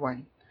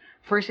everyone.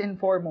 First and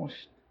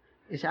foremost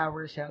is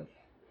ourselves.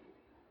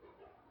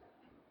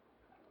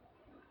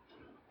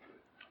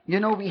 You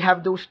know, we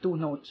have those two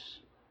notes.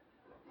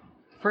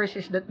 First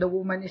is that the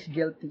woman is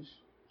guilty.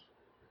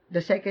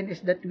 The second is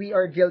that we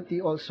are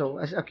guilty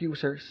also as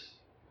accusers.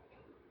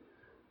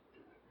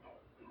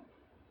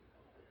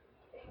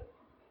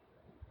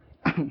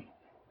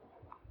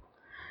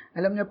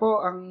 Alam niyo po,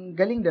 ang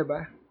galing,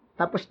 diba?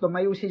 Tapos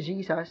tumayo si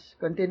Jesus,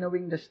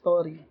 continuing the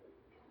story.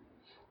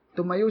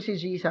 Tumayo si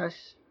Jesus,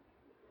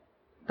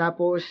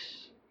 tapos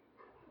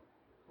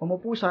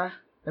umupo siya,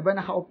 diba?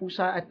 Nakaupo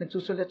siya at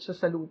nagsusulat siya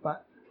sa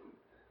lupa.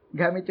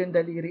 Gamit yung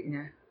daliri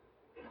niya.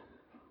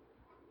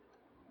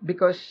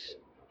 Because,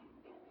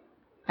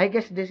 I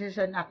guess this is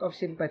an act of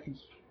sympathy.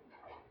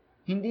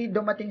 Hindi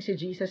dumating si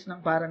Jesus ng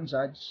parang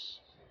judge.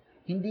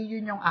 Hindi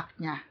yun yung act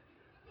niya.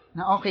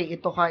 Na okay,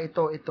 ito ka,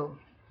 ito.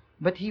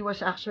 But he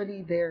was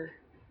actually there,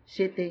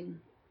 sitting,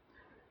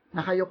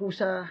 nakayuko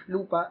sa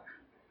lupa,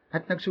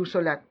 at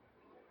nagsusulat.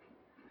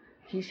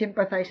 He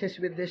sympathizes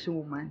with this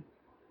woman.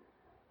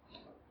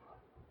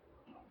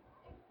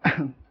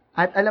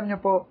 At alam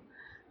niyo po,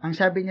 ang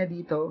sabi niya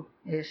dito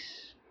is,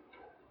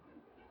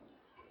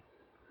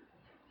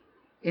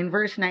 in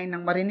verse 9,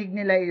 nang marinig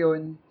nila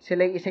iyon,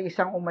 sila'y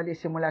isa-isang umalis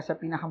simula sa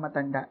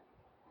pinakamatanda.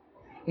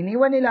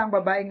 Iniwan nila ang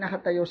babaeng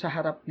nakatayo sa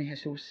harap ni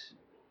Jesus.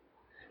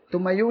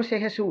 Tumayo si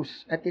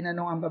Jesus at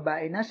tinanong ang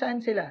babae, nasaan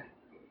sila?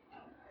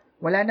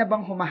 Wala na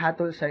bang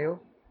humahatol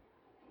sa'yo?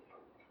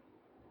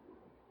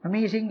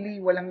 Amazingly,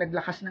 walang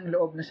naglakas ng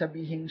loob na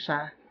sabihin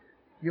siya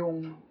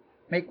yung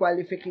may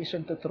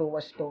qualification to throw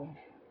a stone.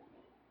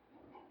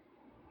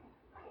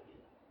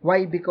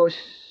 Why? Because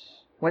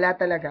wala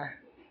talaga.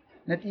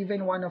 Not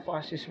even one of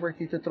us is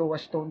worthy to throw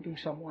a stone to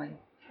someone.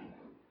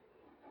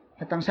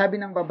 At ang sabi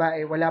ng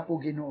babae, wala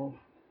po, Ginoo.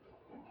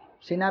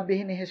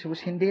 Sinabi ni Jesus,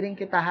 hindi rin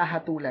kita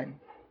hahatulan.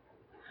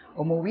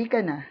 Umuwi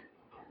ka na,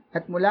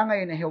 at mula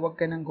ngayon ay huwag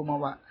ka nang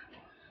gumawa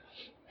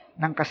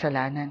ng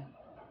kasalanan.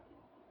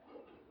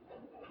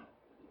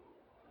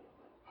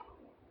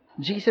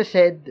 Jesus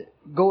said,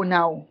 go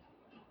now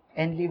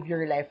and live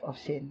your life of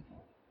sin.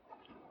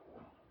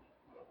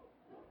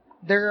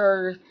 There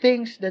are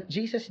things that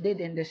Jesus did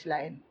in this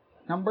line.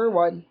 Number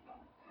one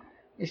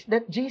is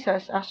that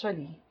Jesus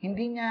actually,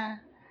 hindi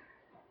niya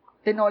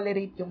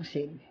tinolerate yung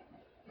sin.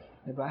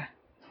 Diba?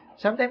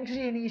 Sometimes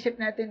kasi iniisip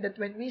natin that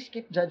when we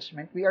skip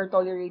judgment, we are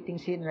tolerating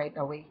sin right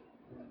away.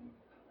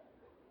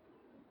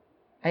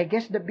 I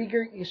guess the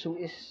bigger issue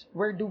is,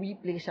 where do we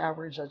place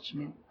our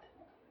judgment?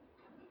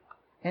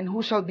 And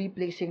who shall be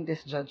placing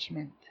this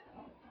judgment?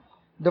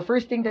 The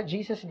first thing that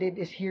Jesus did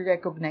is He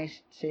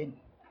recognized sin.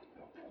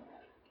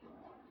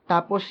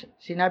 Tapos,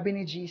 sinabi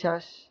ni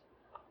Jesus,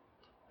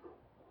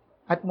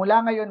 at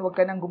mula ngayon, huwag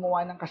ka nang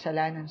gumawa ng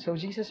kasalanan. So,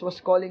 Jesus was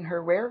calling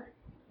her where?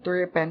 To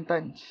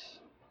repentance.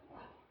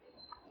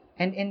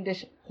 And in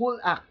this whole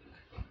act,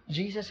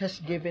 Jesus has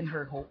given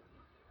her hope.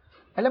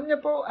 Alam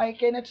niyo po, I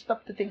cannot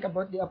stop to think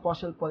about the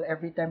Apostle Paul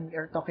every time we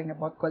are talking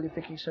about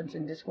qualifications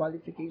and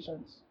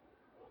disqualifications.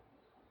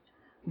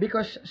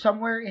 Because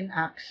somewhere in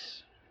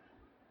Acts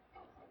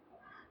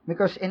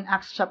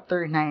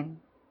chapter 9,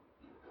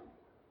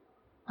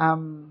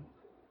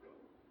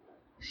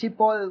 si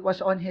Paul was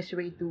on his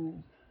way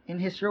in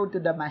his road to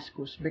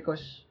Damascus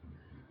because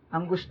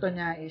ang gusto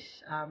niya is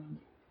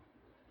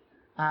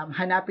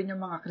hanapin yung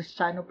mga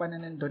Kristiyano pa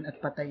na nandun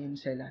at patayin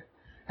sila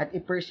at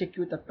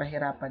i-persecute at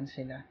pahirapan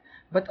sila.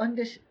 But on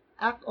this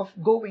act of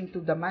going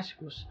to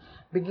Damascus,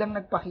 biglang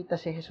nagpakita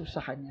si Jesus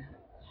sa kanya.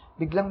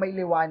 Biglang may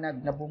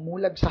liwanag na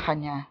bumulag sa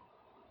kanya.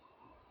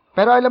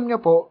 Pero alam niyo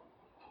po,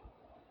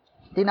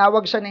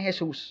 tinawag siya ni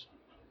Jesus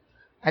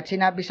at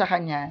sinabi sa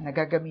kanya na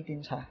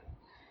gagamitin siya.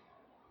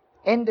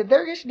 And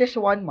there is this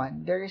one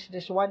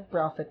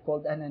prophet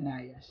called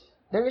Ananias.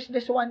 There is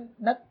this one,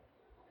 not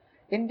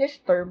in this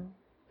term,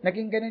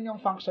 naging ganun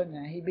yung function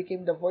niya. He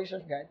became the voice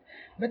of God.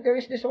 But there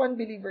is this one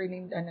believer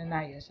named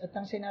Ananias. At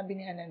ang sinabi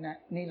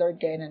ni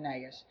Lord kay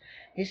Ananias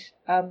is,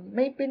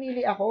 may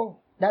pinili ako.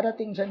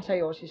 Darating dyan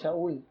sa'yo si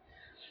Saul.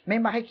 May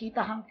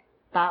makikita kang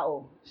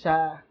tao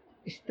sa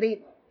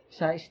street.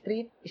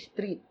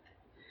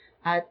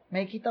 At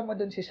makikita mo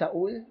dun si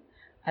Saul.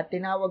 At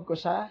tinawag ko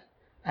siya.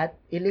 At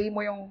ilay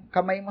mo yung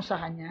kamay mo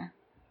sa kanya.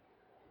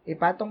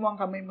 Ipatong mo ang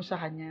kamay mo sa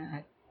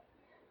kanya. At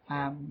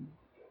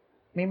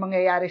may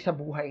mangyayari sa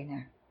buhay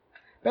niya.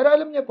 Pero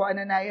alam niyo po,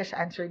 Ananias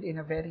answered in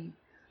a very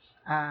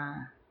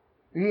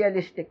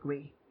realistic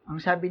way. Ang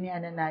sabi ni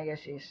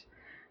Ananias is,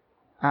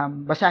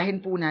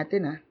 basahin po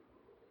natin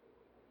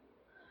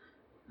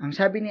Ang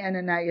sabi ni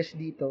Ananias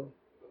dito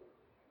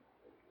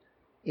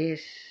is,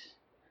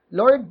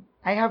 Lord,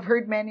 I have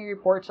heard many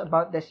reports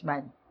about this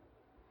man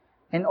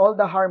and all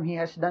the harm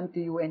he has done to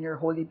you and your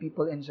holy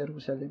people in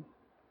Jerusalem.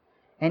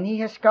 And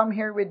he has come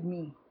here with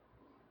me.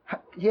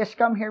 He has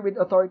come here with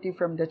authority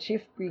from the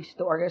chief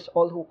priest to arrest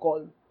all who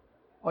call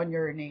on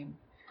your name.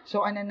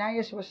 So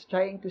Ananias was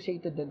trying to say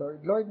to the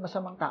Lord, Lord,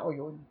 masamang tao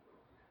yun.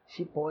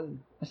 Si Paul.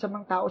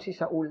 Masamang tao si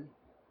Saul.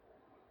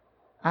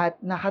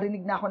 At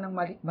nakarinig na ako ng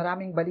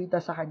maraming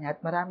balita sa kanya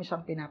at marami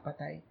siyang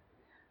pinapatay.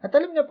 At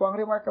alam niyo po, ang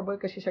remarkable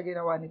kasi sa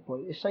ginawa ni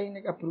Paul is siya yung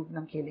nag-approve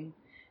ng killing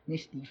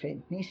ni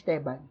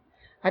Esteban.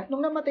 At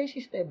nung namatay si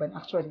Esteban,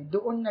 actually,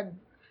 doon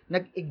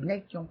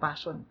nag-ignite yung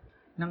passion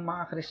ng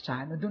mga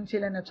Kristiyano. Doon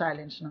sila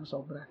na-challenge ng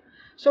sobra.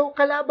 So,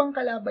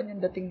 kalabang-kalaban yung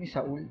dating ni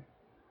Saul,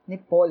 ni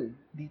Paul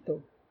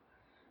dito.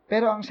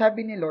 Pero ang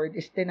sabi ni Lord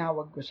is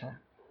tinawag ko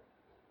siya.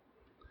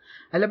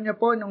 Alam niyo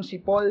po, nung si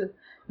Paul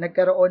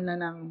nagkaroon na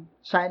ng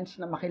chance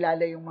na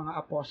makilala yung mga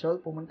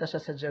apostle, pumunta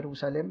siya sa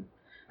Jerusalem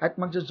at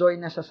magjo-join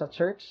na siya sa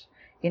church.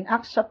 In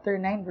Acts chapter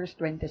 9 verse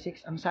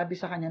 26, ang sabi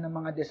sa kanya ng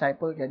mga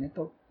disciple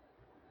ganito,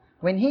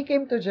 when he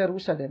came to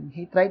Jerusalem,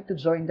 he tried to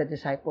join the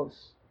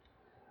disciples,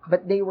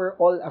 but they were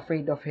all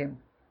afraid of him,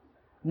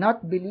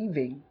 not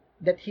believing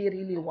that he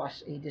really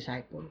was a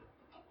disciple.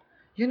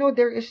 You know,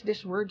 there is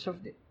this words of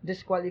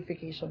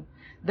disqualification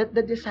that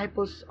the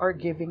disciples are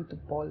giving to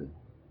Paul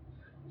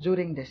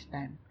during this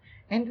time.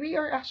 And we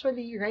are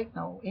actually right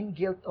now in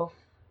guilt of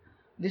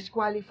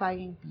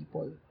disqualifying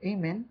people.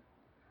 Amen?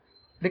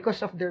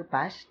 Because of their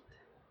past,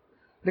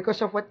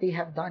 because of what they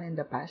have done in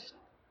the past.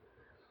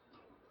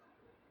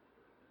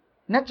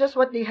 Not just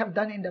what they have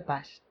done in the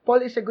past.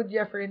 Paul is a good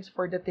reference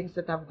for the things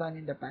that have done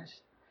in the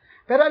past.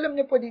 Pero alam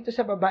niyo po dito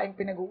sa babaeng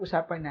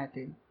pinag-uusapan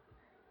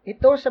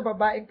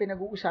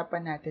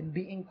natin,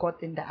 being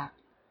caught in the act.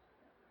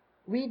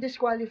 We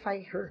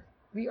disqualify her.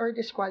 We are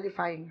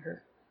disqualifying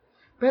her.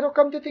 Pero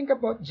come to think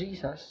about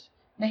Jesus,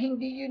 na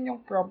hindi yun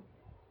yung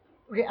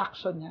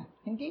reaction niya.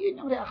 Hindi yun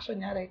yung reaction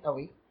niya right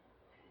away.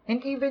 And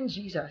even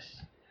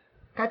Jesus,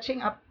 catching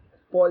up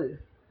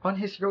Paul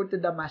on his road to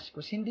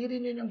Damascus, hindi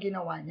rin yun yung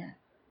ginawa niya.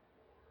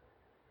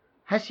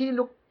 Has he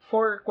looked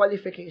for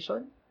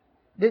qualification?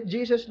 Did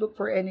Jesus look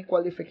for any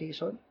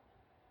qualification?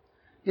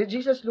 Did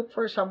Jesus look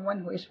for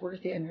someone who is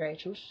worthy and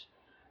righteous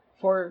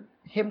for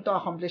him to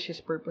accomplish his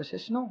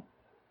purposes? No.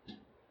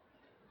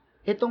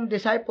 Itong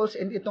disciples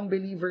and itong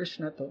believers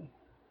na to,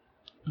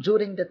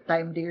 during that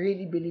time, they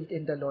really believed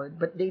in the Lord,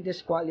 but they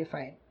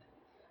disqualified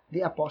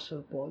the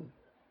Apostle Paul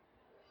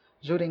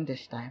during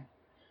this time.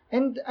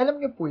 And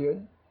alam niyo po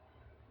yun,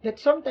 that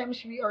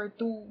sometimes we are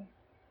too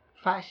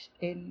fast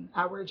in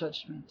our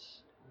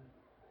judgments.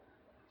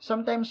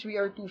 Sometimes we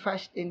are too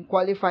fast in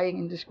qualifying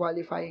and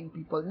disqualifying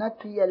people,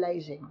 not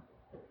realizing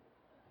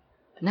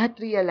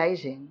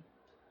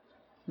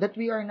that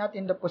we are not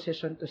in the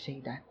position to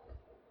say that.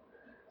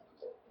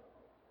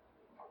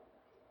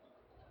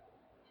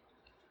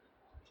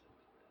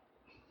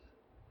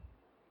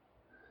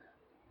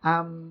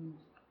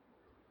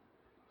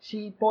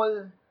 Si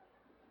Paul,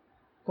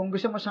 kung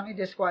gusto mo siyang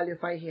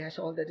i-disqualify, he has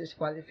all the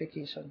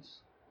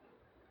disqualifications.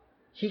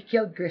 He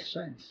killed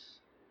Christians.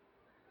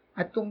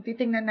 At kung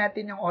titingnan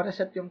natin yung oras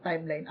at yung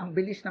timeline, ang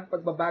bilis ng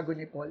pagbabago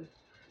ni Paul.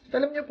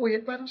 Alam niyo po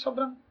yun, parang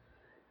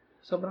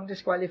sobrang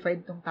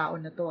disqualified tong tao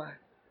na to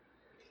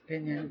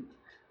Ganyan.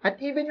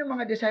 At even yung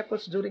mga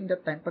disciples during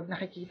that time, pag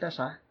nakikita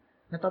siya,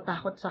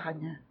 natatakot sa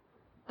kanya.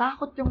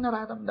 Takot yung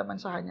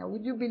nararamdaman sa kanya.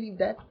 Would you believe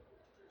that?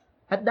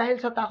 At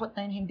dahil sa takot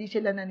na yun, hindi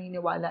sila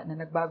naniniwala na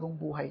nagbagong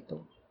buhay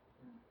to.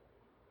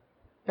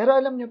 Pero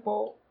alam niyo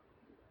po,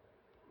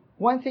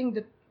 one thing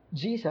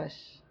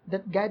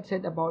that God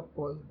said about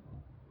Paul,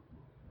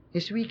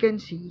 is we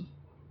can see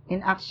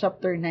in Acts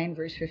chapter 9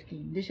 verse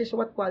 15. This is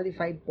what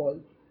qualified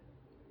Paul.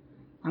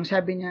 Ang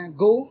sabi niya,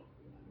 "Go,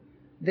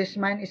 this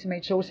man is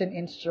my chosen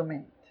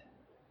instrument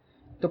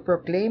to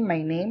proclaim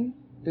my name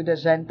to the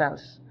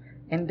Gentiles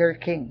and their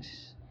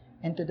kings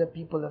and to the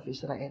people of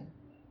Israel."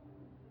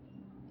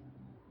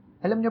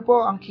 Alam niyo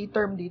po, ang key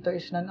term dito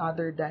is none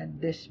other than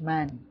this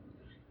man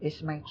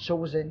is my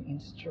chosen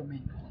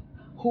instrument.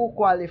 Who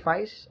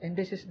qualifies? And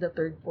this is the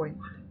third point.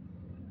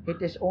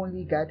 It is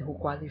only God who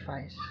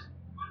qualifies.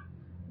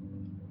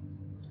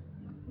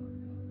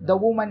 The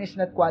woman is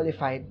not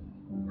qualified.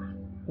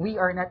 We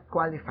are not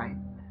qualified.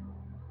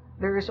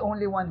 There is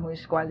only one who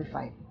is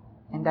qualified,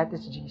 and that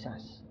is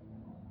Jesus.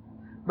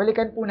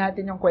 Balikan po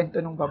natin yung kwento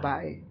ng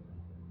babae.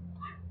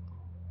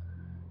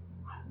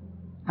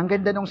 Ang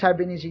ganda nung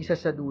sabi ni Jesus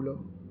sa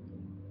dulo.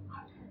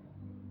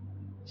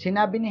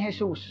 Sinabi ni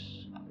Jesus,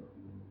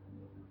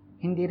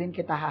 hindi rin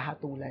kita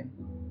hahatulan.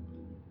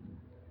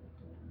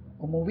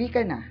 Umuwi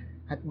ka na,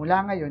 at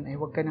mula ngayon ay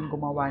huwag ka nang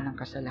gumawa ng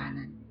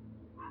kasalanan.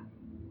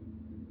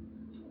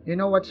 You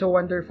know what's so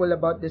wonderful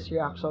about this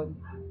reaction?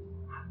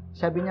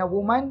 Sabi niya,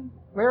 "Woman,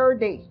 where are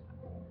they?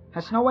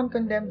 Has no one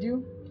condemned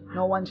you?"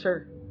 "No one,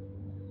 sir."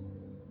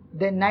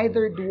 "Then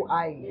neither do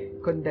I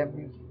condemn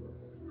you."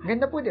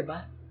 Ganda po, di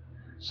ba?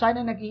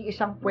 Sana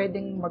nag-iisang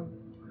pwedeng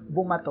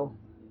bumato,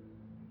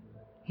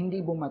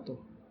 hindi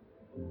bumato.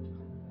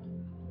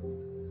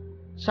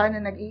 Sana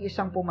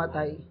nag-iisang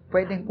pumatay,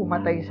 pwedeng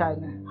pumatay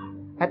sana,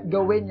 at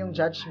gawin yung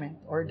judgment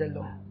or the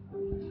law.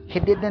 He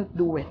didn't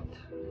do it.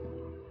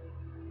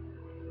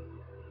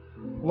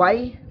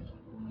 Why?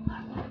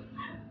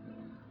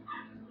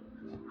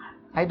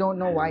 I don't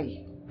know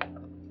why.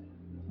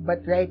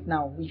 But right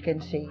now, we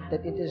can say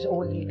that it is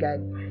only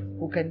God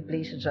who can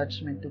place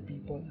judgment to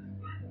people.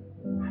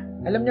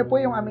 Alam niyo po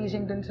yung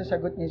amazing dun sa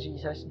sagot ni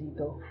Jesus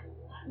dito.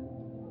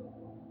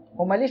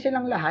 Umalis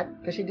silang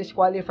lahat kasi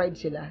disqualified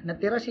sila.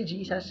 Natira si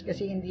Jesus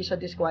kasi hindi siya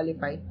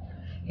disqualified.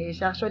 He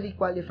is actually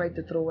qualified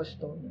to throw a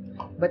stone.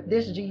 But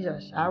this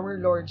Jesus,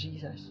 our Lord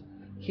Jesus,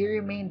 He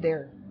remained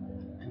there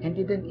and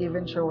didn't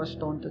even throw a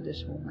stone to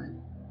this woman.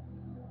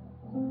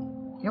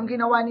 Yung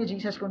ginawa ni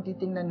Jesus, kung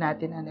titingnan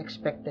natin,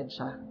 unexpected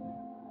siya.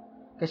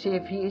 Kasi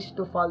if He is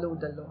to follow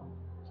the law,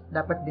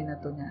 dapat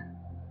binato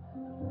niya.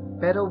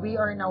 Pero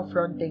we are now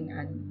fronting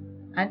an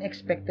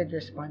unexpected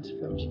response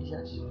from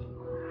Jesus.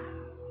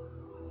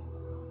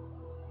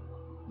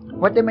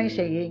 What am I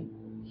saying?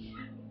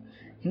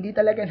 Hindi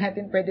talaga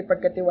natin pwede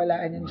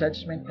pagkatiwalaan yung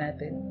judgment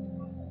natin.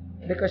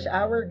 Because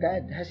our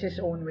God has His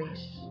own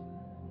ways.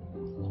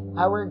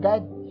 Our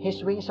God,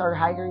 His ways are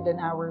higher than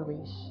our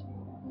ways.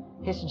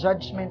 His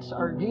judgments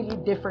are really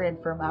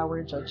different from our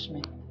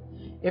judgment.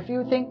 If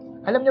you think,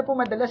 alam niyo po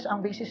madalas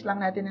ang basis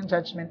lang natin ng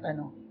judgment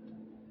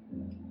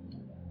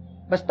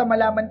basta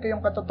malaman ko yung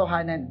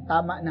katotohanan,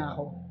 tama na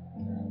ako.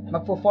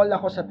 Magfo-fall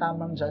ako sa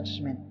tamang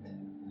judgment.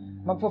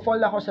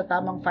 Magfo-fall ako sa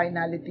tamang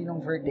finality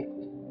ng verdict.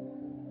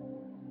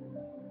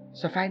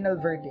 Sa final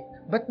verdict.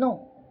 But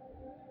no.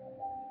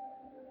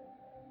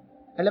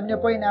 Alam niyo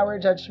po, in our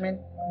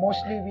judgment,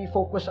 mostly we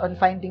focus on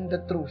finding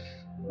the truth.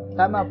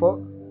 Tama po?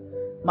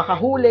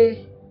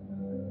 Makahuli.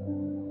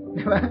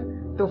 Diba?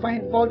 To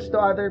find faults to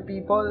other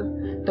people.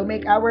 To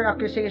make our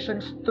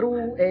accusations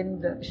true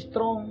and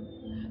strong.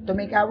 To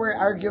make our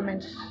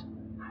arguments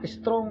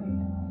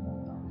strong.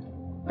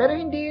 Pero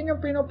hindi yun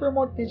yung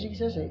pinopromote ni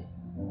Jesus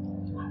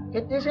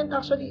It isn't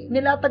actually,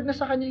 nilatag na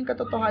sa kanya yung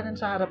katotohanan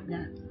sa harap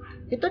niya.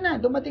 Ito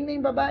na, dumating na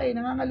yung babae,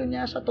 nangangalo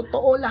niya sa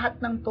totoo lahat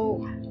ng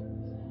to.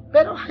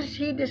 Pero has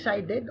He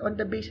decided on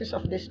the basis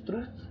of this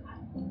truth?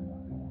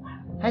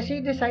 Has He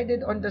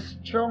decided on the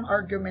strong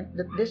argument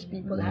that these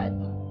people had?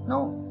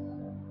 No.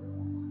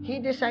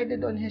 He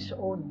decided on His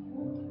own.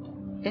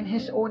 In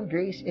His own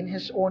grace, in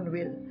His own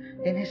will,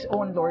 in His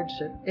own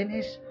lordship, in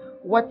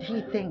what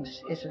He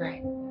thinks is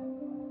right.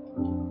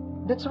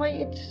 That's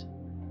why it's,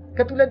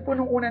 katulad po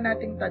nung una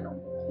nating tanong,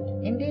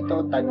 hindi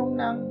ito tanong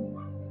ng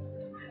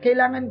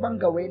kailangan bang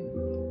gawin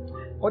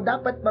o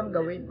dapat bang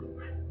gawin.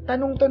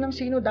 Tanong to ng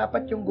sino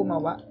dapat yung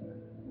gumawa.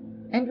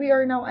 And we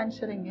are now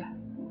answering it.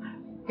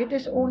 It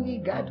is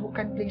only God who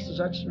can place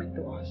judgment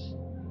to us.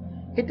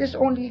 It is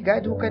only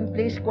God who can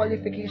place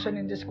qualification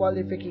and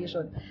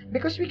disqualification.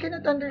 Because we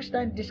cannot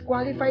understand,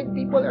 disqualified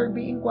people are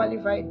being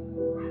qualified.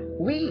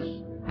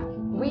 We,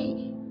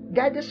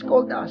 God has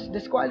called us,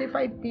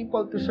 disqualified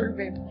people, to serve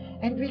Him.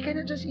 And we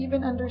cannot just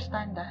even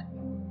understand that.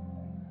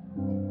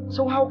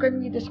 So how can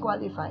we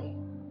disqualify?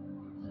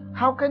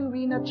 How can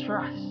we not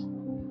trust?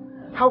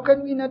 How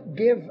can we not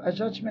give a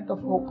judgment of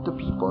hope to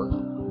people?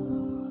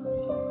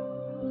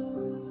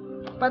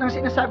 Parang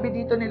sinasabi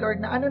dito ni Lord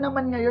na ano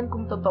naman ngayon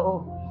kung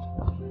totoo?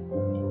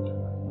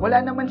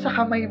 Wala naman sa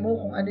kamay mo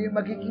kung ano yung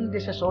magiging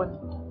desisyon.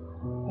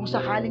 Kung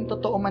sakaling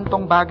totoo man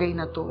tong bagay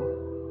na to.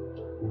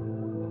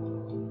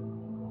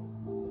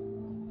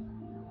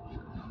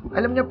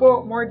 Alam niyo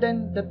po, more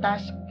than the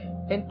task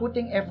and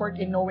putting effort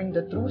in knowing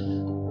the truth,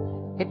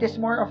 it is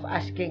more of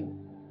asking.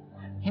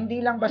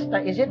 Hindi lang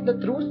basta, is it the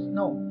truth?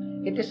 No.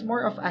 It is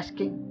more of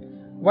asking,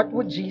 what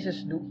would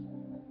Jesus do?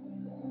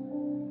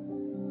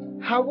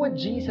 How would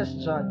Jesus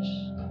judge?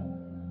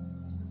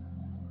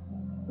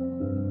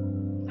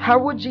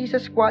 How would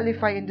Jesus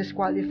qualify and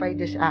disqualify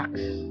these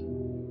acts?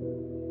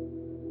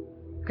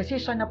 Kasi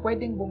siya na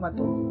pwedeng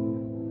bumato,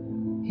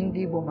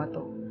 hindi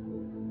bumato.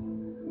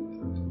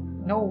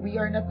 No, we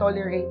are not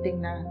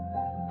tolerating na,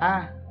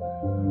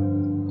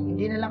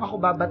 hindi na lang ako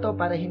babato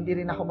para hindi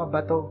rin ako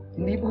mabato.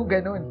 Hindi po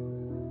ganun.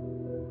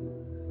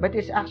 But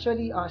it's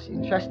actually us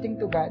entrusting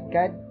to God,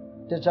 God,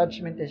 the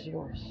judgment is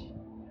yours.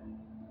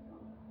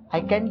 I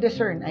can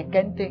discern, I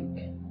can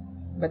think,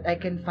 but I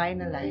can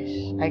finalize.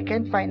 I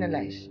can't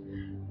finalize.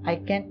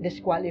 I can't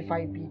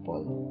disqualify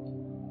people.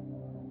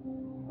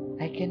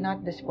 I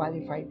cannot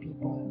disqualify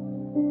people.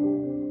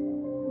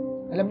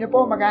 Alam niyo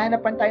po,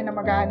 maghahanapan tayo ng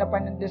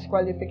maghahanapan ng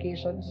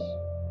disqualifications.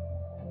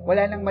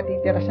 Wala nang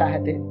matitira sa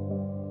atin.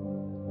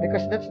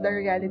 Because that's the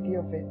reality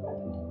of it.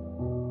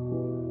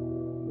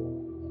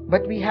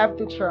 But we have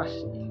to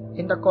trust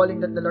in the calling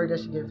that the Lord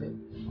has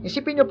given.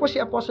 Isipin niyo po si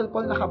Apostle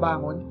Paul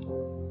nakabangon.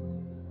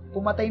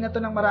 Pumatay na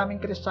to ng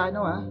maraming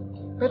Kristiyano,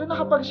 pero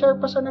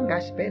nakapag-share pa siya ng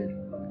gospel.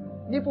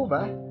 Hindi po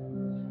ba?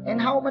 And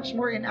how much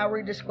more in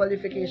our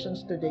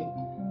disqualifications today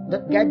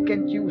that God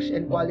can use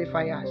and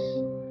qualify us.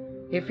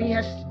 If He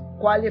has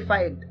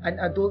qualified an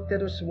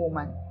adulterous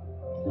woman,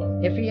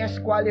 if He has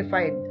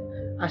qualified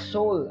a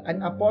Saul,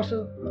 an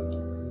apostle,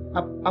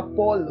 a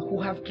Paul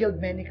who have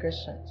killed many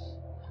Christians,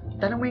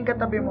 tanong mo yung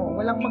katabi mo,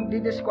 walang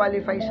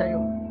magdi-disqualify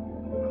sa'yo.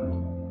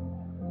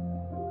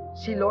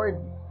 Si Lord,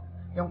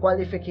 yung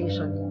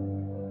qualification mo.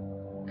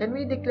 Can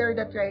we declare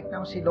that right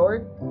now? Si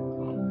Lord,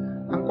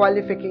 ang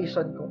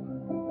qualification ko.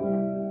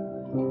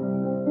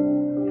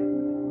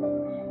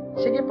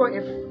 Sige po,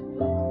 if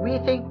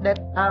we think that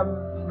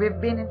we've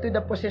been into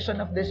the position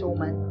of this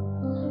woman,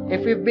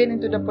 if we've been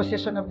into the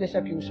position of this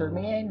accuser,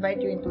 may I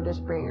invite you into this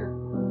prayer.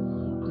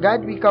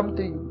 God, we come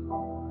to you.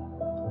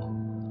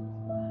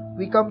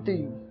 We come to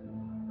you.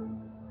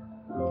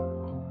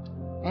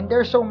 And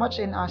there's so much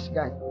in us,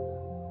 God.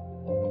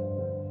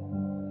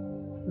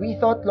 We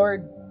thought,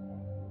 Lord,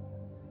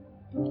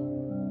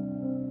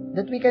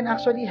 that we can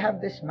actually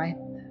have this mind.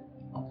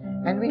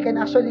 And we can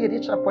actually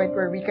reach a point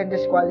where we can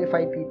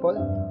disqualify people.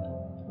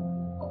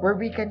 Where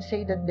we can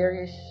say that there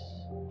is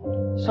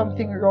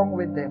something wrong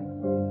with them.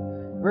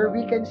 Where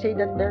we can say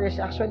that there is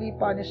actually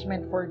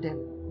punishment for them.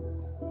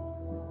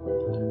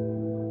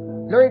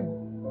 Lord,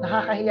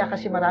 nakakahiya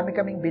kasi marami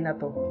kaming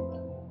binato.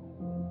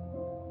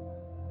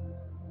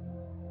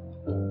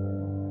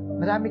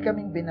 Marami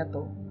kaming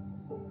binato.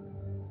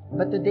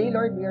 But today,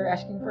 Lord, we are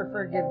asking for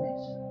forgiveness.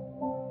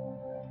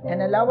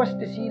 And allow us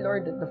to see,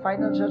 Lord, that the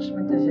final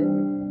judgment is in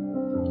you.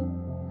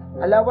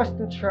 Allow us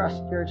to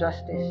trust your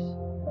justice.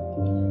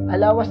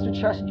 Allow us to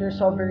trust your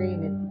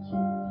sovereignty.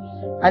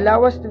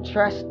 Allow us to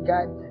trust,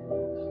 God,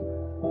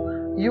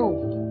 you.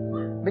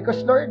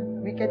 Because, Lord,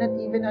 we cannot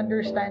even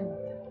understand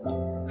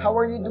how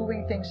are you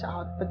doing things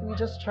out, but we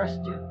just trust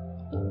you.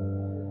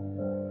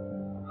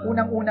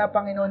 Unang-una,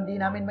 Panginoon, di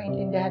namin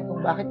maintindihan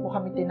kung bakit mo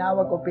kami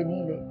tinawag o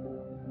pinili.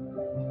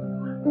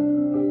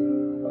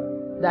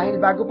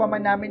 Dahil bago pa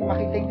man namin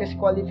makita yung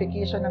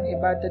disqualification ng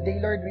iba, today,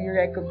 Lord, we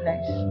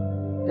recognize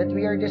that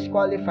we are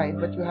disqualified,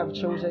 but you have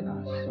chosen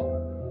us.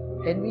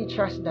 And we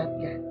trust that,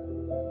 God.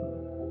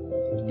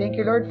 Thank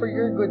you, Lord, for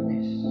your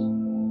goodness.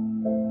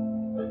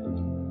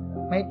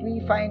 Might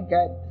we find,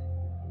 God,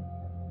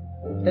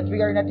 that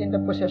we are not in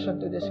the position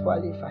to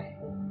disqualify.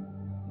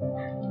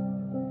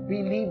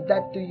 We leave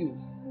that to you.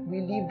 We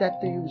leave that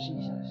to you,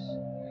 Jesus.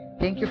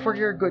 Thank you for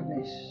your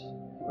goodness.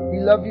 We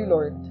love you,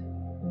 Lord.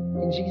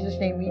 In Jesus'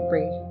 name we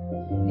pray.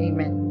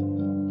 Amen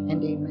and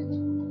amen.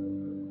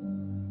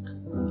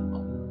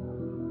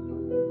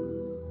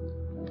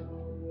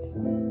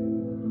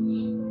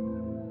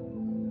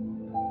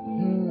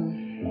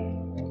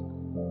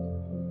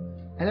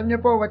 Alam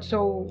niyo po, what's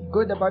so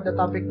good about the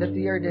topic that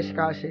we are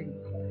discussing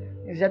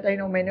is that I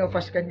know many of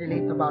us can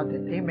relate about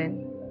it.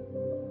 Amen.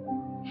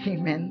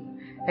 Amen.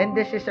 And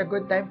this is a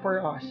good time for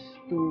us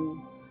to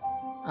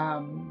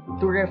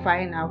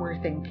refine our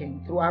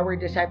thinking through our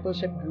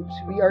discipleship groups.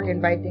 We are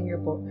inviting you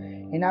po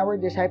in our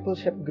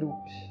discipleship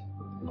groups.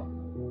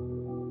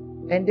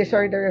 And these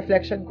are the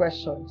reflection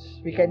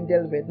questions we can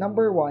deal with.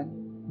 Number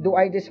 1, do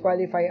I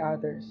disqualify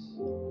others?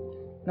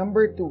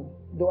 Number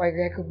 2, do I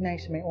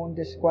recognize my own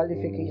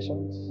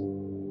disqualifications?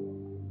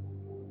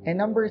 And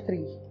number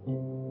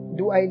 3,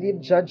 do I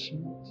leave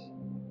judgments?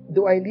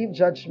 Do I leave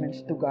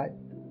judgments to God?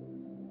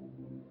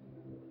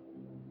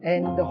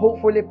 And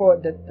hopefully po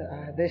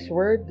that this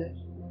word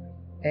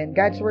and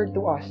God's word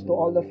to us, to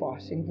all of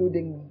us,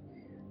 including me,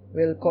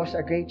 will cause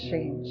a great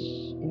change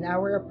in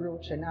our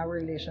approach and our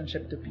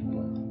relationship to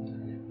people.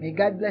 May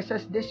God bless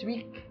us this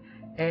week,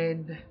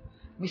 and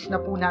miss na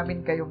po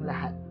namin kayong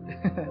lahat.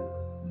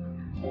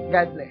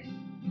 God bless.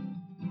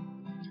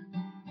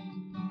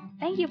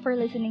 Thank you for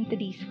listening to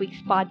this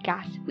week's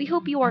podcast. We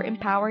hope you are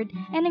empowered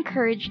and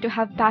encouraged to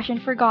have passion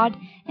for God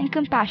and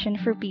compassion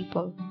for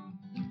people.